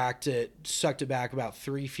 tracked it, sucked it back about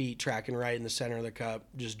 3 feet, tracking right in the center of the cup,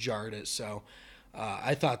 just jarred it. So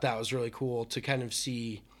I thought that was really cool to kind of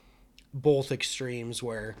see both extremes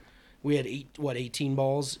where we had 18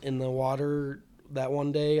 balls in the water that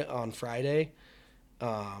one day on Friday.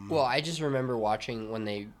 Well, I just remember watching when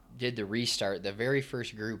they did the restart, the very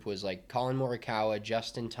first group was like Colin Morikawa,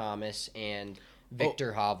 Justin Thomas, and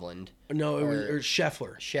Victor Hovland. No, it was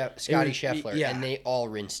Scheffler. Scotty Scheffler. Yeah. And they all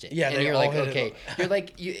rinsed it. Yeah, and they you're all like, hit it. okay. You're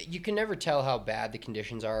like, you can never tell how bad the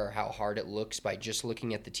conditions are or how hard it looks by just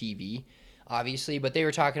looking at the TV, obviously. But they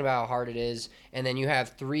were talking about how hard it is. And then you have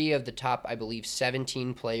 3 of the top, I believe,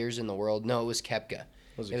 17 players in the world. No, it was Koepka.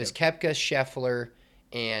 It was Koepka, Scheffler,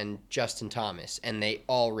 and Justin Thomas. And they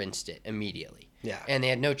all rinsed it immediately. Yeah. And they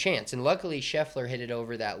had no chance. And luckily, Scheffler hit it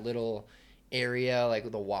over that little area,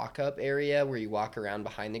 like the walk-up area where you walk around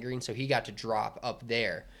behind the green, so he got to drop up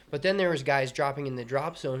there. But then there was guys dropping in the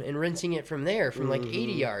drop zone and rinsing it from there from like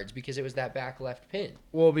 80 yards because it was that back left pin.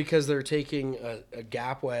 Well, because they're taking a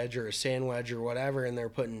gap wedge or a sand wedge or whatever, and they're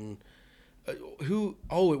putting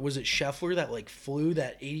was it Scheffler that like flew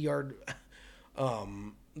that 80-yard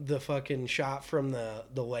the fucking shot from the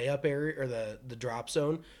layup area or the drop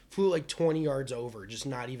zone, flew like 20 yards over, just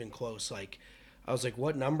not even close. Like I was like,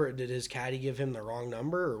 what number? Did his caddy give him the wrong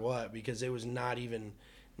number or what? Because it was not even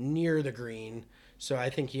near the green. So I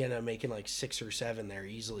think he ended up making like 6 or 7 there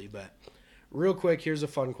easily. But real quick, here's a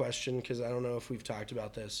fun question because I don't know if we've talked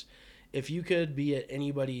about this. If you could be at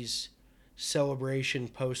anybody's celebration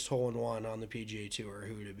post-hole-in-one on the PGA Tour,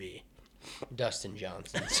 who would it be? Dustin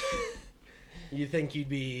Johnson. You think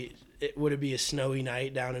would it be a snowy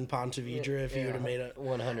night down in Ponte Vedra if you would have made a...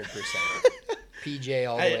 100%. PJ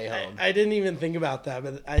all the way home. I didn't even think about that,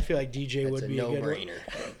 but I feel like DJ would be a good no-brainer.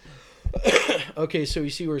 Okay, so you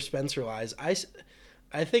see where Spencer lies. I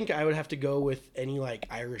think I would have to go with any like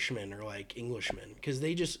Irishman or like Englishman because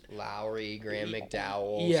they just Lowry, Graham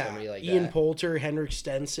McDowell, somebody like Ian that. Poulter, Henrik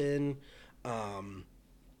Stenson,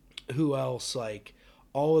 who else? Like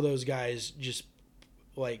all of those guys, just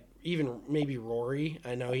like even maybe Rory.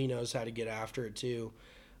 I know he knows how to get after it too.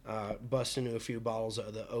 Bust into a few bottles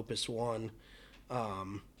of the Opus One.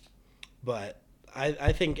 But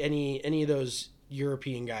I think any of those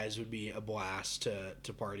European guys would be a blast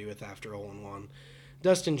to party with after hole-in-one.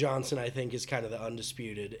 Dustin Johnson, I think, is kind of the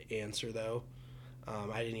undisputed answer, though.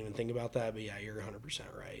 I didn't even think about that, but yeah, you're 100%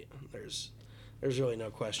 right. There's really no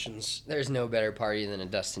questions. There's no better party than a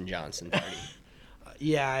Dustin Johnson party.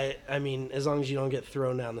 Yeah, I mean, as long as you don't get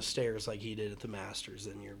thrown down the stairs like he did at the Masters,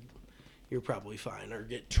 then you're probably fine, or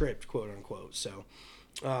get tripped, quote unquote. So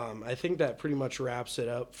I think that pretty much wraps it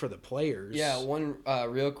up for the players. Yeah, one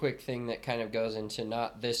real quick thing that kind of goes into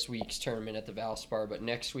not this week's tournament at the Valspar, but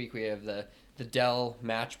next week we have the Dell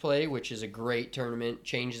Match Play, which is a great tournament,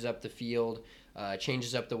 changes up the field,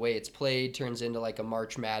 changes up the way it's played, turns into like a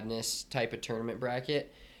March Madness type of tournament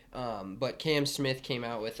bracket. But Cam Smith came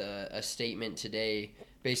out with a statement today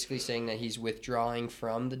basically saying that he's withdrawing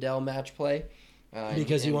from the Dell Match Play.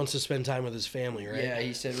 Because he wants to spend time with his family, right? Yeah,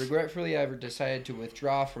 he said, regretfully, I've decided to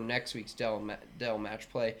withdraw from next week's Dell Match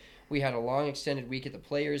Play. We had a long extended week at the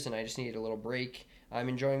Players, and I just needed a little break. I'm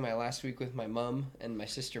enjoying my last week with my mum and my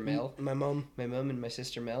sister Mel. My mum and my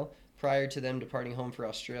sister Mel. Prior to them departing home for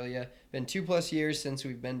Australia. Been 2+ years since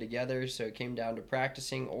we've been together, so it came down to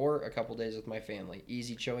practicing or a couple days with my family.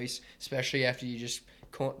 Easy choice, especially after you just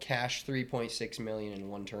cash $3.6 million in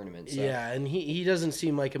one tournament. So. Yeah, and he doesn't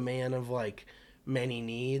seem like a man of like many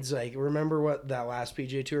needs. Like, remember what that last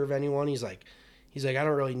PGA Tour of anyone? He's like, I don't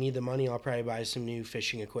really need the money. I'll probably buy some new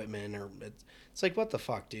fishing equipment, or it's like, what the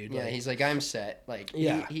fuck, dude? Yeah, like, he's like, I'm set. Like,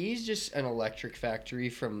 yeah, he's just an electric factory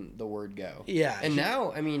from the word go. Yeah, and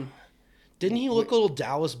now, I mean, didn't he look a little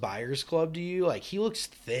Dallas Buyers Club to you? Like, he looks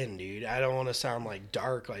thin, dude. I don't want to sound like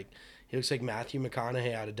dark. Like, he looks like Matthew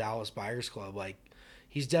McConaughey out of Dallas Buyers Club. Like,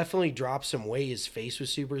 he's definitely dropped some weight. His face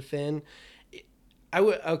was super thin. I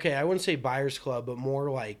wouldn't say Buyers Club, but more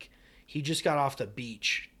like he just got off the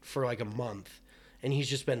beach for like a month, and he's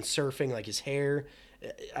just been surfing. Like, his hair,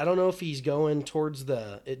 I don't know if he's going towards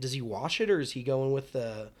does he wash it, or is he going with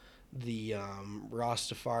the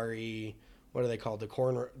Rastafari, what are they called, the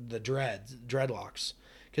dreadlocks?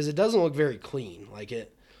 Because it doesn't look very clean. Like,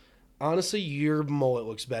 it honestly, your mullet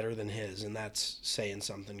looks better than his, and that's saying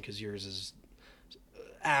something because yours is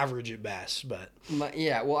average at best. But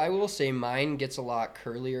well, I will say mine gets a lot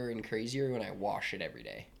curlier and crazier when I wash it every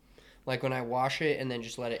day. Like, when I wash it and then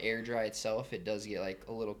just let it air dry itself, it does get like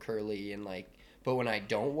a little curly and like. But when I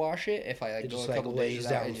don't wash it, if I like go a couple days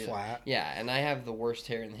down flat. Yeah, and I have the worst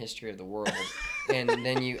hair in the history of the world. And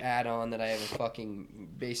then you add on that I have a fucking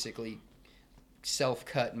basically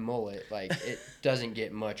self-cut mullet. Like, it doesn't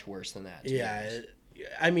get much worse than that.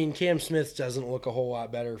 I mean, Cam Smith doesn't look a whole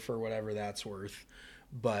lot better for whatever that's worth,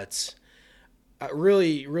 but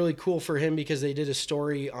really, really cool for him because they did a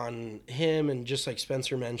story on him, and just like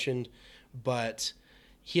Spencer mentioned, but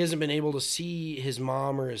he hasn't been able to see his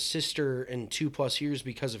mom or his sister in 2+ years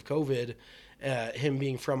because of COVID, him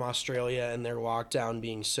being from Australia and their lockdown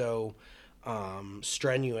being so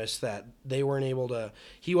strenuous that he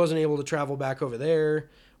wasn't able to travel back over there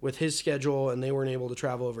with his schedule, and they weren't able to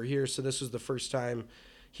travel over here. So this was the first time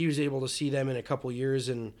he was able to see them in a couple years,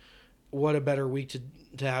 and what a better week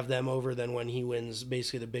to have them over than when he wins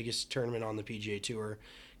basically the biggest tournament on the PGA Tour,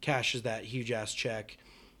 cashes that huge-ass check.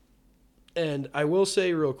 And I will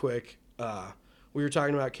say real quick, we were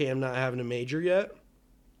talking about Cam not having a major yet.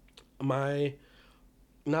 My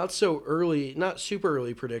not super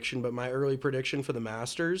early prediction, but my early prediction for the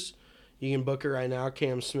Masters, you can book it right now.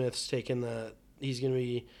 Cam Smith's he's going to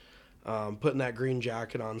be putting that green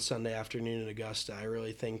jacket on Sunday afternoon in Augusta. I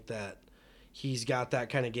really think that he's got that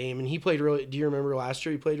kind of game, and he played really. Do you remember last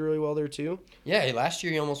year he played really well there too? Yeah, last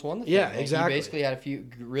year he almost won the thing. Yeah, exactly. He basically had a few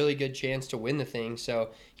really good chance to win the thing, so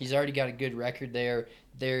he's already got a good record there.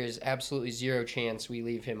 There is absolutely zero chance we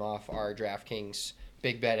leave him off our DraftKings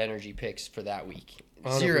Big Bet Energy picks for that week.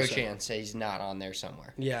 100%. Zero chance that he's not on there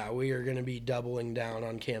somewhere. Yeah, we are going to be doubling down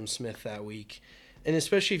on Cam Smith that week, and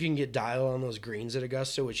especially if you can get Dial on those greens at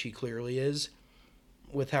Augusta, which he clearly is,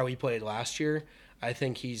 with how he played last year. I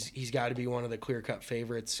think he's got to be one of the clear-cut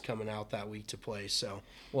favorites coming out that week to play. So,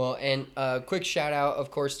 well, and a quick shout-out,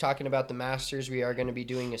 of course, talking about the Masters, we are going to be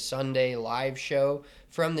doing a Sunday live show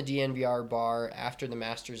from the DNVR bar after the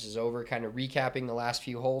Masters is over, kind of recapping the last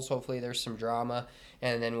few holes. Hopefully there's some drama,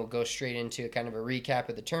 and then we'll go straight into kind of a recap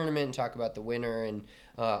of the tournament and talk about the winner and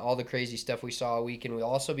all the crazy stuff we saw all week. And we'll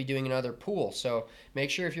also be doing another pool. So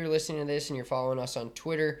make sure if you're listening to this and you're following us on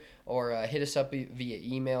Twitter, or hit us up via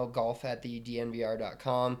email,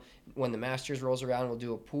 golf@thednvr.com. When the Masters rolls around, we'll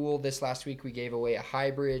do a pool. This last week we gave away a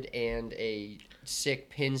hybrid and a sick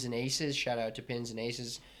Pins and Aces. Shout out to Pins and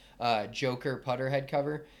Aces. Joker putter head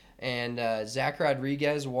cover. And Zach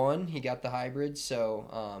Rodriguez won. He got the hybrid,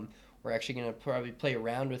 so we're actually going to probably play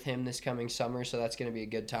around with him this coming summer, so that's going to be a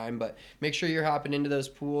good time. But make sure you're hopping into those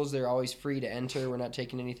pools. They're always free to enter. We're not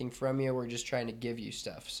taking anything from you. We're just trying to give you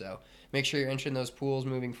stuff. So make sure you're entering those pools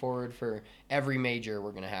moving forward. For every major, we're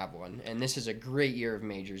going to have one. And this is a great year of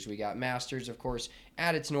majors. We got Masters, of course,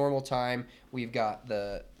 at its normal time. We've got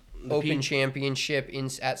the Open Championship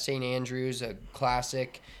at St. Andrews, a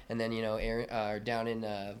classic. And then, down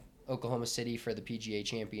in Oklahoma City for the PGA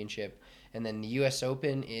Championship. And then the U.S.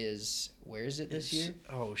 Open is, where is it this year?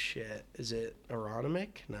 Oh, shit. Is it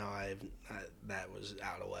Aronimink? No, that was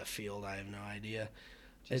out of left field. I have no idea.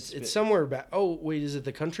 It's somewhere back. Oh, wait, is it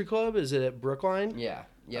the Country Club? Is it at Brookline? Yeah.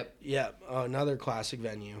 Yep. Yep. Oh, another classic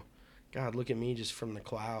venue. God, look at me just from the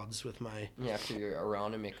clouds with my... Yeah, after your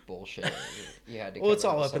Aronimink bullshit. You had to well, it's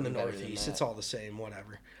all up in the Northeast. It's all the same,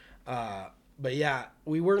 whatever. But yeah,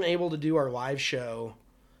 we weren't able to do our live show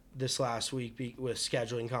this last week with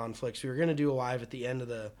scheduling conflicts. We were going to do a live at the end of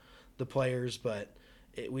the Players, but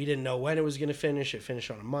we didn't know when it was going to finish. It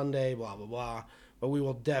finished on a Monday, blah, blah, blah. But we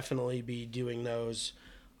will definitely be doing those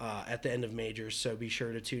at the end of majors, so be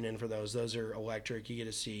sure to tune in for those. Those are electric. You get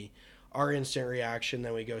to see our instant reaction,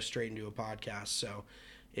 then we go straight into a podcast. So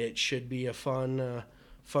it should be a fun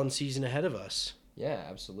season ahead of us. Yeah,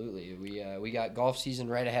 absolutely. We got golf season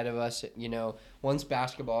right ahead of us. Once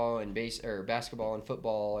basketball and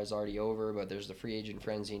football is already over, but there's the free agent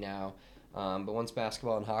frenzy now. But once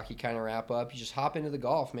basketball and hockey kind of wrap up, you just hop into the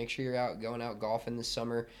golf. Make sure you're going out golfing this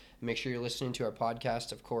summer. Make sure you're listening to our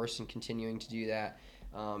podcast, of course, and continuing to do that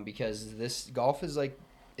because this golf is like,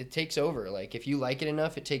 it takes over. Like, if you like it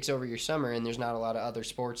enough, it takes over your summer, and there's not a lot of other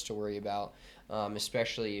sports to worry about,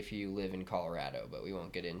 especially if you live in Colorado, but we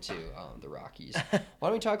won't get into the Rockies. Why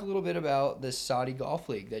don't we talk a little bit about this Saudi Golf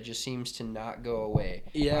League that just seems to not go away?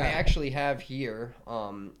 Yeah. I actually have here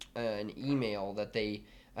an email that they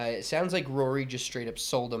it sounds like Rory just straight up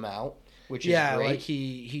sold them out, which is great. Like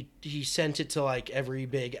he sent it to like every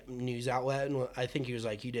big news outlet, and I think he was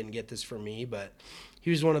like, you didn't get this from me, but he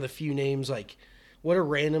was one of the few names. Like, what a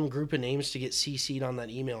random group of names to get CC'd on that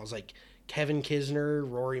email. It was like Kevin Kisner,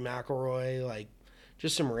 Rory McIlroy, like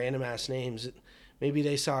just some random ass names. Maybe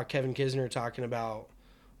they saw Kevin Kisner talking about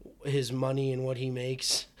his money and what he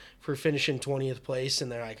makes for finishing 20th place,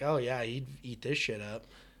 and they're like, oh yeah, he'd eat this shit up.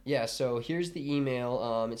 Yeah, so here's the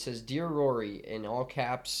email. It says, Dear Rory, in all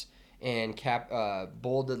caps and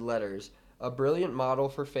bolded letters, a brilliant model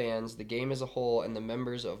for fans, the game as a whole, and the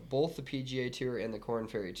members of both the PGA Tour and the Korn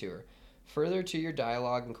Ferry Tour. Further to your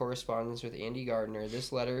dialogue and correspondence with Andy Gardner,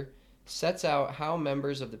 this letter sets out how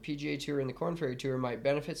members of the PGA Tour and the Korn Ferry Tour might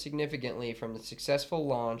benefit significantly from the successful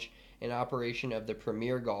launch and operation of the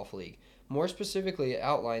Premier Golf League. More specifically, it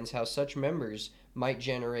outlines how such members might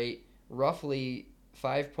generate roughly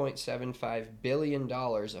 $5.75 billion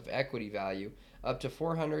of equity value, up to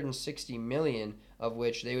 $460 million of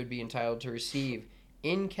which they would be entitled to receive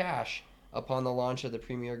in cash upon the launch of the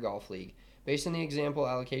Premier Golf League. Based on the example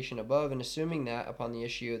allocation above, and assuming that upon the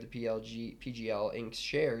issue of the PGL Inc.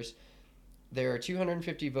 shares, there are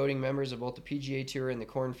 250 voting members of both the PGA Tour and the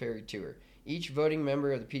Korn Ferry Tour. Each voting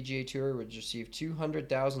member of the PGA Tour would receive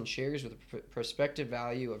 200,000 shares with a prospective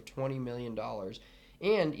value of $20 million,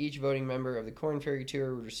 and each voting member of the Korn Ferry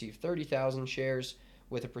Tour would receive 30,000 shares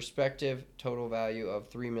with a prospective total value of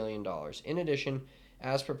 $3 million. In addition,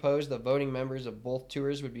 as proposed, the voting members of both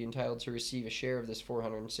tours would be entitled to receive a share of this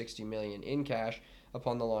 $460 million in cash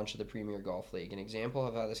upon the launch of the Premier Golf League. An example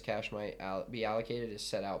of how this cash might be allocated is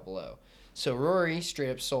set out below. So Rory straight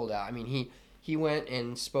up sold out. I mean, he went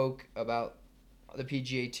and spoke about the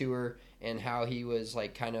PGA Tour and how he was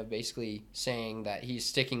like kind of basically saying that he's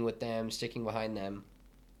sticking with them, sticking behind them.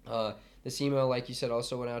 This email, like you said,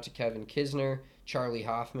 also went out to Kevin Kisner, Charlie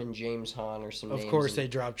Hoffman, James Hahn, or some names. Of course, they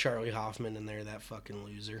dropped Charlie Hoffman in there, that fucking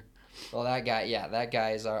loser. Well, that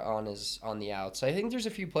guy is on the outs. I think there's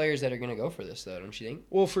a few players that are going to go for this, though, don't you think?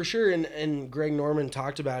 Well, for sure, and Greg Norman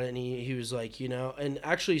talked about it, and he was like, and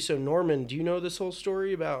actually, so Norman, do you know this whole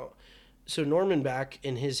story about, so Norman back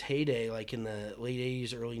in his heyday, like in the late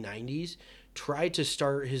 80s, early 90s, tried to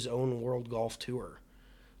start his own World Golf Tour.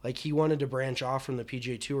 Like, he wanted to branch off from the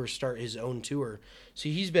PGA Tour, start his own tour. So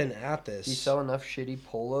he's been at this. He sell enough shitty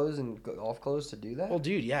polos and golf clothes to do that? Well,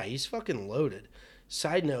 dude, yeah, he's fucking loaded.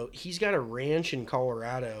 Side note, he's got a ranch in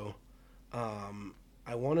Colorado.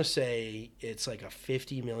 I want to say it's like a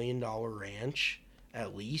 $50 million ranch,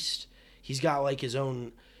 at least. He's got like his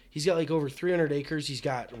own... He's got like over 300 acres. He's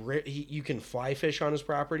got... you can fly fish on his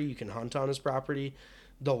property. You can hunt on his property.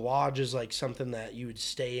 The lodge is like something that you would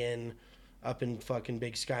stay in up in fucking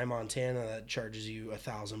Big Sky, Montana, that charges you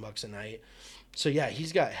 $1,000 a night. So yeah,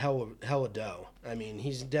 he's got hella dough. I mean,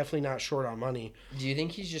 he's definitely not short on money. Do you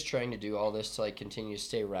think he's just trying to do all this to like continue to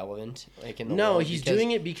stay relevant, like in the No, world? he's doing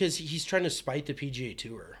it because he's trying to spite the PGA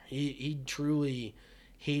Tour. He truly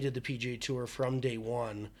hated the PGA Tour from day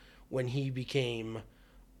one when he became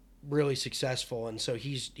really successful, and so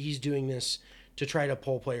he's doing this to try to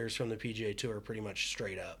pull players from the PGA Tour pretty much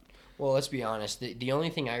straight up. Well, let's be honest. The only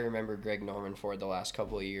thing I remember Greg Norman for the last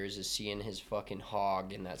couple of years is seeing his fucking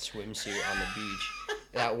hog in that swimsuit on the beach.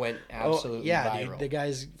 That went absolutely viral. Dude, the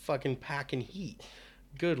guy's fucking packing heat.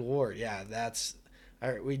 Good Lord. Yeah, that's...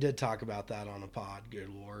 All right, we did talk about that on a pod. Good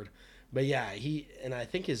Lord. But yeah, and I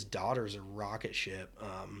think his daughter's a rocket ship.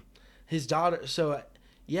 His daughter... So,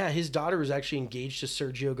 yeah, his daughter was actually engaged to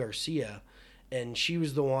Sergio Garcia, and she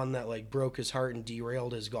was the one that, like, broke his heart and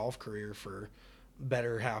derailed his golf career for...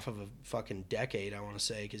 better half of a fucking decade, I want to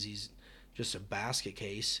say, because he's just a basket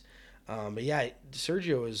case. But yeah,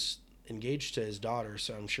 Sergio is engaged to his daughter,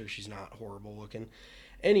 so I'm sure she's not horrible looking.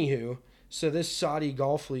 Anywho, so this Saudi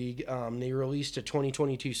Golf League, they released a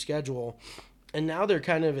 2022 schedule, and now they're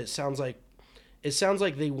kind of, it sounds like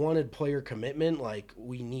they wanted player commitment, like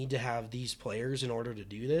we need to have these players in order to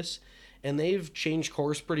do this, and they've changed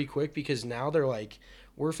course pretty quick because now they're like,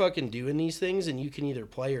 we're fucking doing these things, and you can either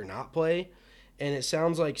play or not play. And it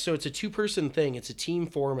sounds like, so it's a two-person thing. It's a team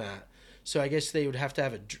format. So I guess they would have to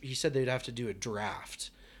have he said they'd have to do a draft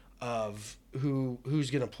of who's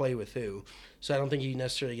going to play with who. So I don't think you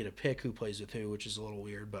necessarily get to pick who plays with who, which is a little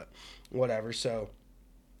weird, but whatever. So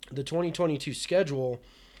the 2022 schedule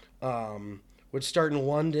would start in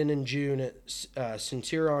London in June at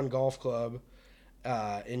Centurion Golf Club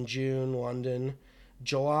in June, London.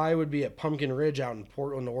 July would be at Pumpkin Ridge out in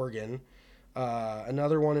Portland, Oregon.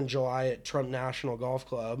 Another one in July at Trump National Golf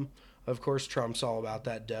Club. Of course, Trump's all about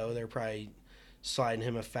that dough. They're probably sliding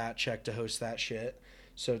him a fat check to host that shit.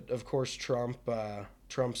 So, of course,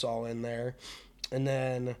 Trump's all in there. And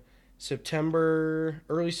then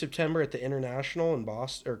early September at the International in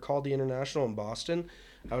Boston, or called the International in Boston.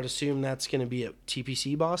 I would assume that's going to be at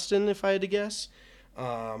TPC Boston, if I had to guess.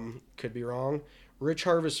 Could be wrong. Rich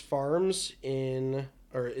Harvest Farms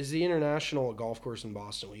or is the International a golf course in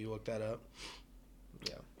Boston? Will you look that up?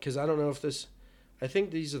 Yeah. Because I don't know if I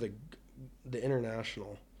think these are the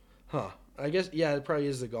International. Huh. I guess, yeah, it probably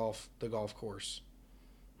is the golf course.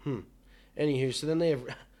 Anywho, so then they have,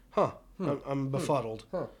 I'm befuddled.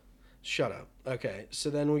 Shut up. Okay, so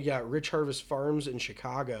then we got Rich Harvest Farms in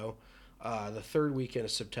Chicago, the third weekend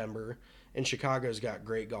of September. And Chicago's got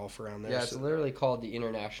great golf around there. Yeah, it's literally called the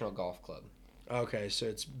International Golf Club. Okay, so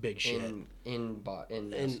it's big shit. In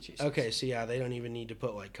Massachusetts. Okay, so yeah, they don't even need to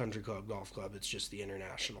put like Country Club Golf Club. It's just the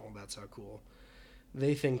International. That's how cool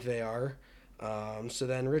they think they are. So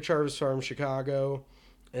then Rich Harvest Farm, Chicago,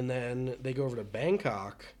 and then they go over to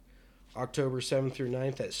Bangkok, October 7th through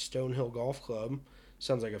 9th at Stonehill Golf Club.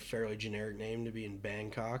 Sounds like a fairly generic name to be in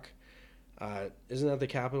Bangkok. Isn't that the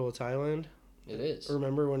capital of Thailand? It is.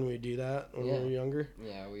 Remember when we do that when we were younger?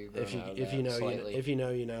 Yeah, If you know,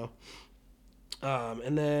 you know.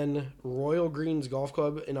 And then Royal Greens Golf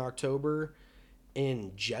Club in October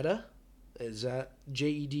in Jeddah. Is that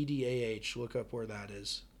Jeddah? Look up where that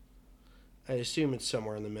is. I assume it's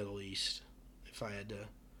somewhere in the Middle East. If I had to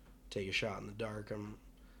take a shot in the dark,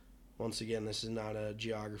 once again, this is not a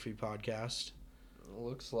geography podcast.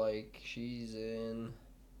 Looks like she's in.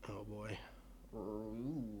 Oh boy.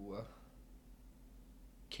 Ooh.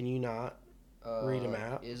 Can you not read a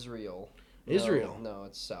map? Israel. Israel? No,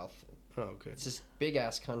 it's south. Oh, good. It's this big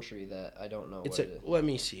ass country that I don't know what it is. Let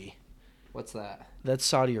me see. What's that? That's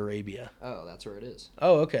Saudi Arabia. Oh, that's where it is.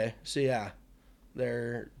 Oh, okay. So yeah,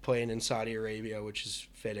 they're playing in Saudi Arabia, which is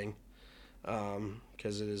fitting,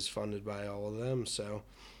 because it is funded by all of them. So,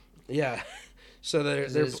 yeah. So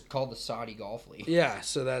they're called the Saudi Golf League. Yeah.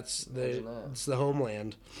 So it's the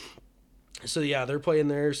homeland. So yeah, they're playing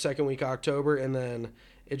their second week October, and then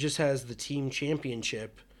it just has the team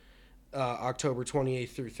championship, October 28th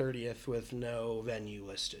through 30th with no venue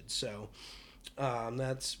listed. So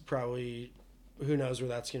that's probably, who knows where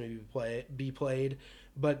that's going to be played.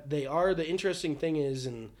 But the interesting thing is,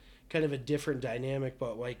 and kind of a different dynamic,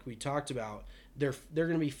 but like we talked about, they're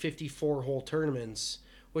going to be 54 hole tournaments,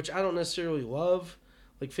 which I don't necessarily love.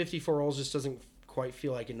 Like 54 holes just doesn't quite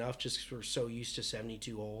feel like enough, just because we're so used to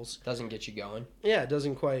 72 holes. Doesn't get you going. Yeah, it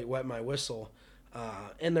doesn't quite wet my whistle.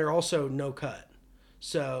 And they're also no cut.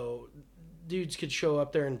 So dudes could show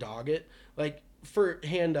up there and dog it. Like, for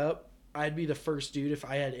hand up, I'd be the first dude, if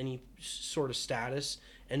I had any sort of status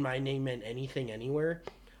and my name meant anything anywhere,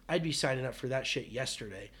 I'd be signing up for that shit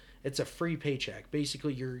yesterday. It's a free paycheck.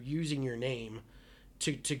 Basically, you're using your name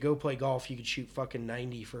to go play golf. You could shoot fucking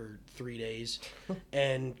 90 for 3 days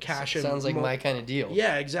and cash in. Sounds like my kind of deal.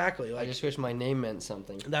 Yeah, exactly. Like, I just wish my name meant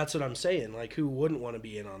something. That's what I'm saying. Like, who wouldn't want to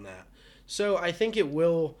be in on that? So I think it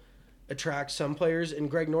will attract some players. And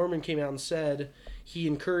Greg Norman came out and said he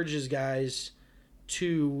encourages guys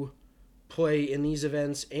to play in these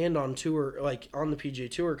events and on tour, like on the PGA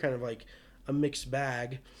Tour, kind of like a mixed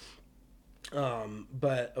bag.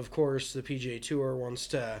 But of course, the PGA Tour wants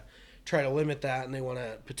to try to limit that, and they want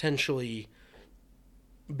to potentially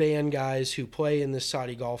ban guys who play in this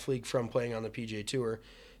Saudi Golf League from playing on the PGA Tour.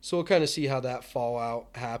 So we'll kind of see how that fallout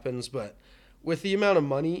happens. But with the amount of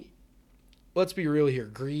money, let's be real here.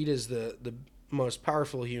 Greed is the most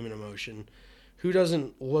powerful human emotion. Who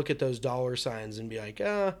doesn't look at those dollar signs and be like,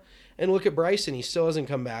 and look at Bryson. He still hasn't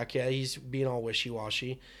come back yet. He's being all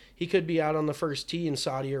wishy-washy. He could be out on the first tee in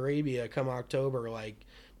Saudi Arabia come October, like,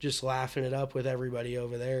 just laughing it up with everybody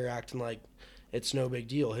over there, acting like it's no big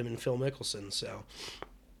deal, him and Phil Mickelson. So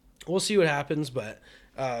we'll see what happens, but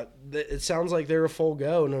it sounds like they're a full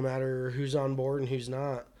go no matter who's on board and who's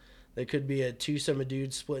not. They could be a twosome of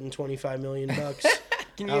dudes splitting $25 million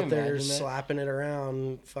out there slapping it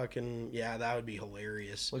around. Fucking, yeah, that would be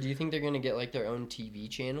hilarious. Well, do you think they're going to get like their own TV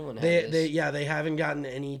channel? And they haven't gotten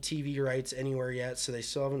any TV rights anywhere yet, so they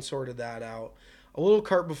still haven't sorted that out. A little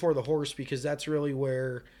cart before the horse, because that's really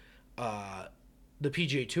where the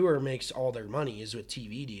PGA Tour makes all their money, is with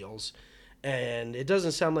TV deals. And it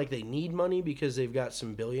doesn't sound like they need money because they've got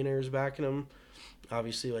some billionaires backing them,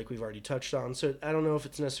 obviously, like we've already touched on. So I don't know if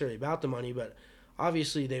it's necessarily about the money, but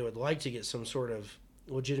obviously they would like to get some sort of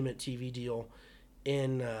legitimate TV deal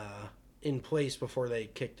in place before they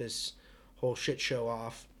kick this whole shit show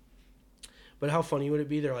off. But how funny would it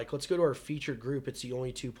be? They're like, let's go to our featured group. It's the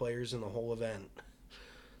only 2 players in the whole event.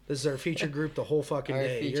 This is our featured group the whole fucking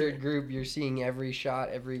day. Our featured group, you're seeing every shot,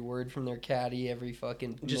 every word from their caddy, every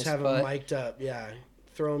fucking just have them mic'd up, yeah.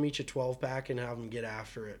 Throw them each a 12-pack and have them get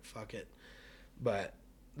after it. Fuck it. But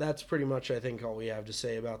that's pretty much, I think, all we have to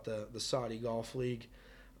say about the Saudi Golf League.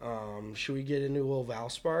 Should we get into a little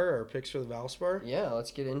Valspar, our picks for the Valspar? Yeah,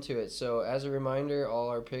 let's get into it. So as a reminder, all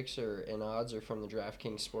our picks and odds are from the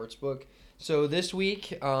DraftKings Sportsbook. So this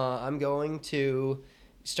week, I'm going to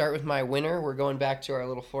start with my winner. We're going back to our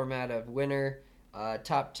little format of winner,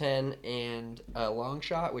 top 10, and long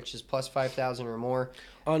shot, which is plus 5,000 or more.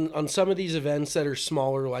 On some of these events that are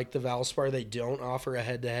smaller, like the Valspar, they don't offer a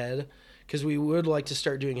head-to-head, because we would like to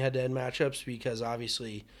start doing head-to-head matchups, because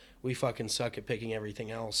obviously we fucking suck at picking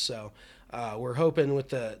everything else. So we're hoping with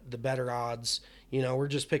the better odds, we're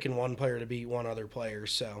just picking one player to beat one other player.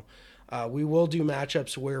 So we will do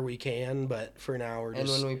matchups where we can, but for now we're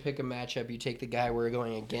just... And when we pick a matchup, you take the guy we're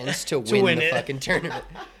going against to win the fucking tournament.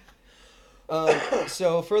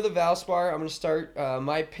 So for the Valspar, I'm going to start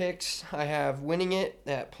my picks. I have winning it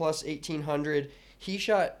at plus 1,800. He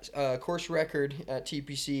shot a course record at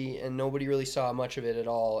TPC, and nobody really saw much of it at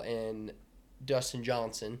all, and Dustin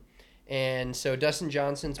Johnson. And so Dustin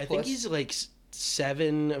Johnson's I think he's like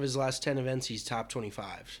 7 of his last 10 events, he's top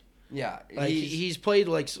 25. Yeah. Like he's played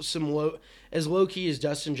like some low-key as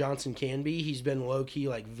Dustin Johnson can be. He's been low-key,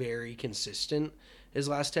 like very consistent his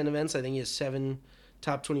last 10 events. I think he has 7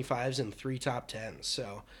 top 25s and 3 top 10s.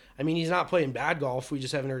 So, I mean, he's not playing bad golf. We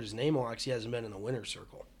just haven't heard his name a lot because he hasn't been in the winner's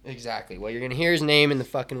circle. Exactly. Well, you're going to hear his name in the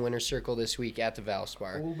fucking winner's circle this week at the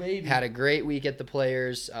Valspar. Oh, baby. Had a great week at the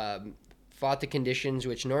Players. Fought the conditions,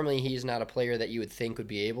 which normally he's not a player that you would think would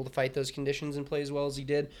be able to fight those conditions and play as well as he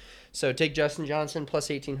did. So take Justin Johnson plus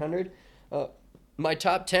 1,800. My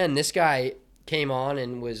top 10, this guy came on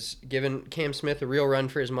and was giving Cam Smith a real run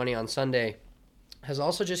for his money on Sunday. Has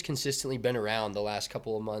also just consistently been around the last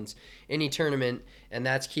couple of months, any tournament, and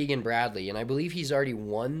that's Keegan Bradley. And I believe he's already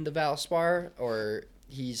won the Valspar, or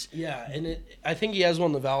he's... Yeah, and I think he has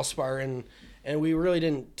won the Valspar, and we really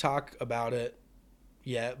didn't talk about it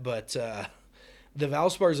yet, but the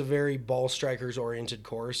Valspar is a very ball strikers-oriented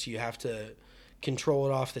course. You have to control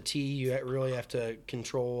it off the tee. You really have to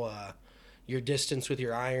control your distance with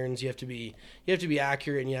your irons. You have to be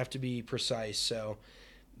accurate, and you have to be precise. So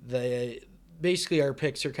basically our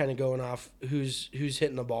picks are kind of going off who's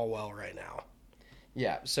hitting the ball well right now.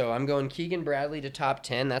 Yeah, so I'm going Keegan Bradley to top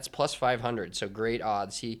 10. That's plus 500, so great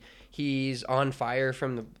odds. He's on fire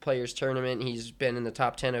from the Players Tournament. He's been in the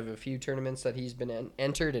top 10 of a few tournaments that he's been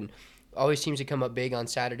entered, and always seems to come up big on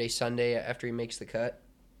Saturday, Sunday after he makes the cut.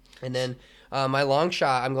 And then my long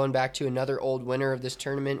shot, I'm going back to another old winner of this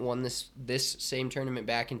tournament, won this same tournament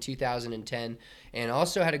back in 2010, and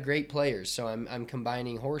also had a great Players. So I'm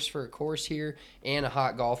combining horse for a course here and a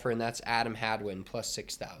hot golfer, and that's Adam Hadwin, plus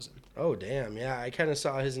 6,000. Oh, damn. Yeah, I kind of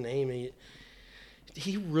saw his name.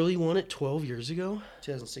 He really won it 12 years ago?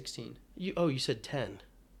 2016. You said 10.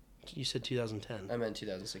 You said 2010. I meant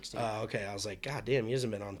 2016. Okay. I was like, God damn, he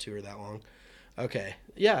hasn't been on tour that long. Okay.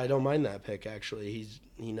 Yeah, I don't mind that pick, actually.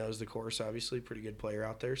 He knows the course, obviously. Pretty good player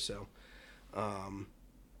out there. So,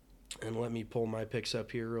 and let me pull my picks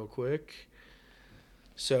up here real quick.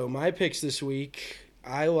 So, my picks this week,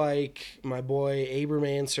 I like my boy Abram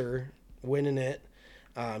Anser winning it.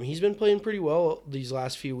 He's been playing pretty well these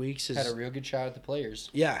last few weeks. Had a real good shot at the Players.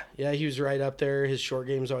 Yeah, he was right up there. His short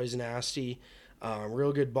game's always nasty.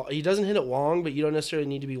 Real good ball. He doesn't hit it long, but you don't necessarily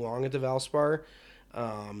need to be long at the Valspar.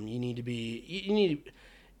 You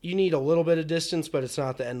need a little bit of distance, but it's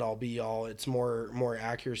not the end all be all. It's more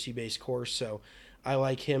accuracy based course. So I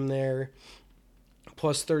like him there.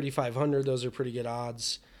 Plus 3,500. Those are pretty good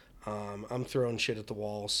odds. I'm throwing shit at the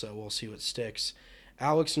wall, so we'll see what sticks.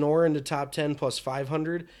 Alex Noren into top 10 plus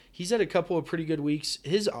 500. He's had a couple of pretty good weeks.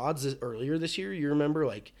 His odds earlier this year, you remember,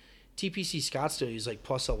 like TPC Scottsdale, he's like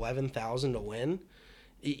plus 11,000 to win.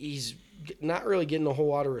 He's not really getting a whole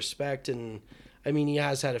lot of respect, and I mean, he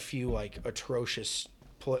has had a few like atrocious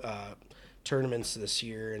tournaments this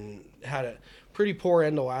year, and had a pretty poor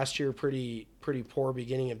end of last year, pretty poor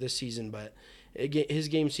beginning of this season. But his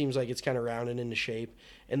game seems like it's kind of rounded into shape.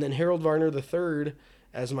 And then Harold Varner III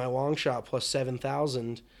as my long shot plus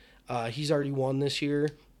 7,000. He's already won this year,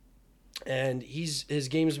 and his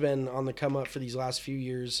game's been on the come up for these last few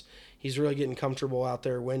years. He's really getting comfortable out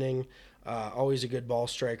there winning. Always a good ball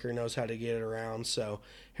striker, knows how to get it around. So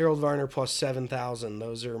Harold Varner plus 7,000.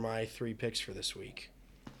 Those are my 3 picks for this week.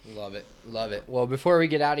 Love it. Well, before we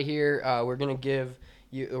get out of here, we're gonna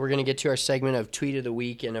get to our segment of Tweet of the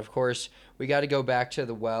Week, and of course we got to go back to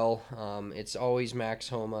the well. It's always Max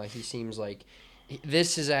Homa. He seems like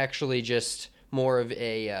this is actually just more of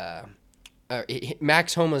a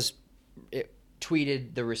Max Homa's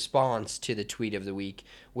tweeted the response to the Tweet of the Week,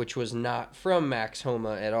 which was not from Max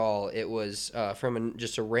Homa at all. It was from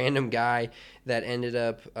just a random guy that ended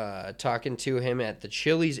up talking to him at the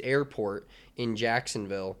Chili's airport in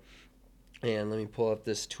Jacksonville. And let me pull up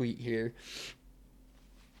this tweet here.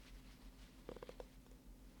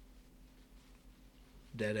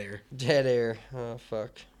 Dead air. Oh,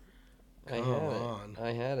 fuck. I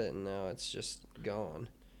had it, and now it's just gone.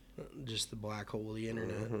 Just the black hole of the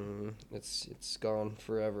internet. Mm-hmm. It's gone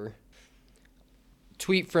forever.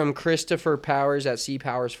 Tweet from Christopher Powers at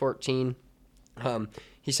CPowers14.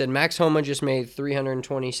 He said, Max Homa just made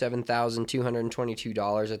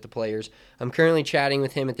 $327,222 at the Players. I'm currently chatting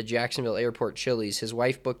with him at the Jacksonville Airport Chili's. His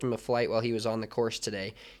wife booked him a flight while he was on the course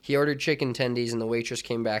today. He ordered chicken tendies, and the waitress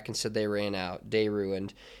came back and said they ran out. Day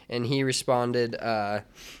ruined. And he responded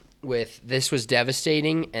with, this was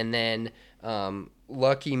devastating, and then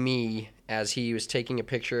lucky me, as he was taking a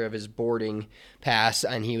picture of his boarding pass,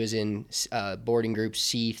 and he was in boarding group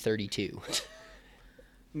C32.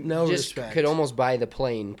 No Just respect. could almost buy the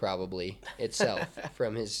plane probably itself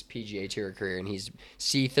from his PGA Tour career, and he's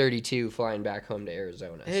C32 flying back home to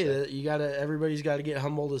Arizona. Hey, so. everybody's got to get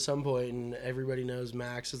humbled at some point, and everybody knows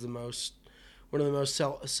Max is one of the most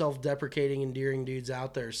self-deprecating, endearing dudes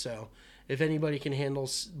out there. So if anybody can handle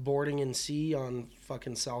boarding in C on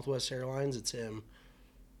fucking Southwest Airlines, it's him.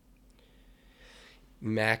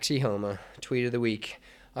 Maxie Homa, tweet of the week.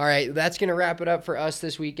 All right, that's going to wrap it up for us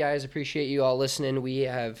this week, guys. Appreciate you all listening. We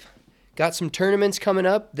have got some tournaments coming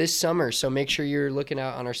up this summer, so make sure you're looking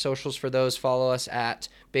out on our socials for those. Follow us at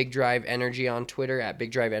Big Drive Energy on Twitter, at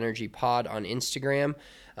Big Drive Energy Pod on Instagram.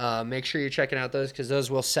 Make sure you're checking out those, because those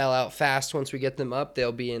will sell out fast once we get them up.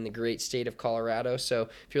 They'll be in the great state of Colorado. So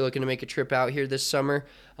if you're looking to make a trip out here this summer,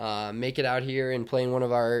 make it out here and play in one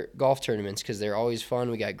of our golf tournaments, because they're always fun.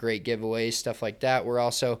 We got great giveaways, stuff like that. We're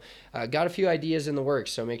also got a few ideas in the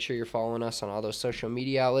works, so make sure you're following us on all those social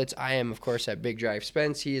media outlets. I am, of course, at Big Drive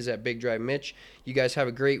Spence. He is at Big Drive Mitch. You guys have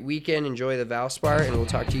a great weekend. Enjoy the Valspar, and we'll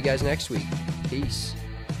talk to you guys next week. Peace.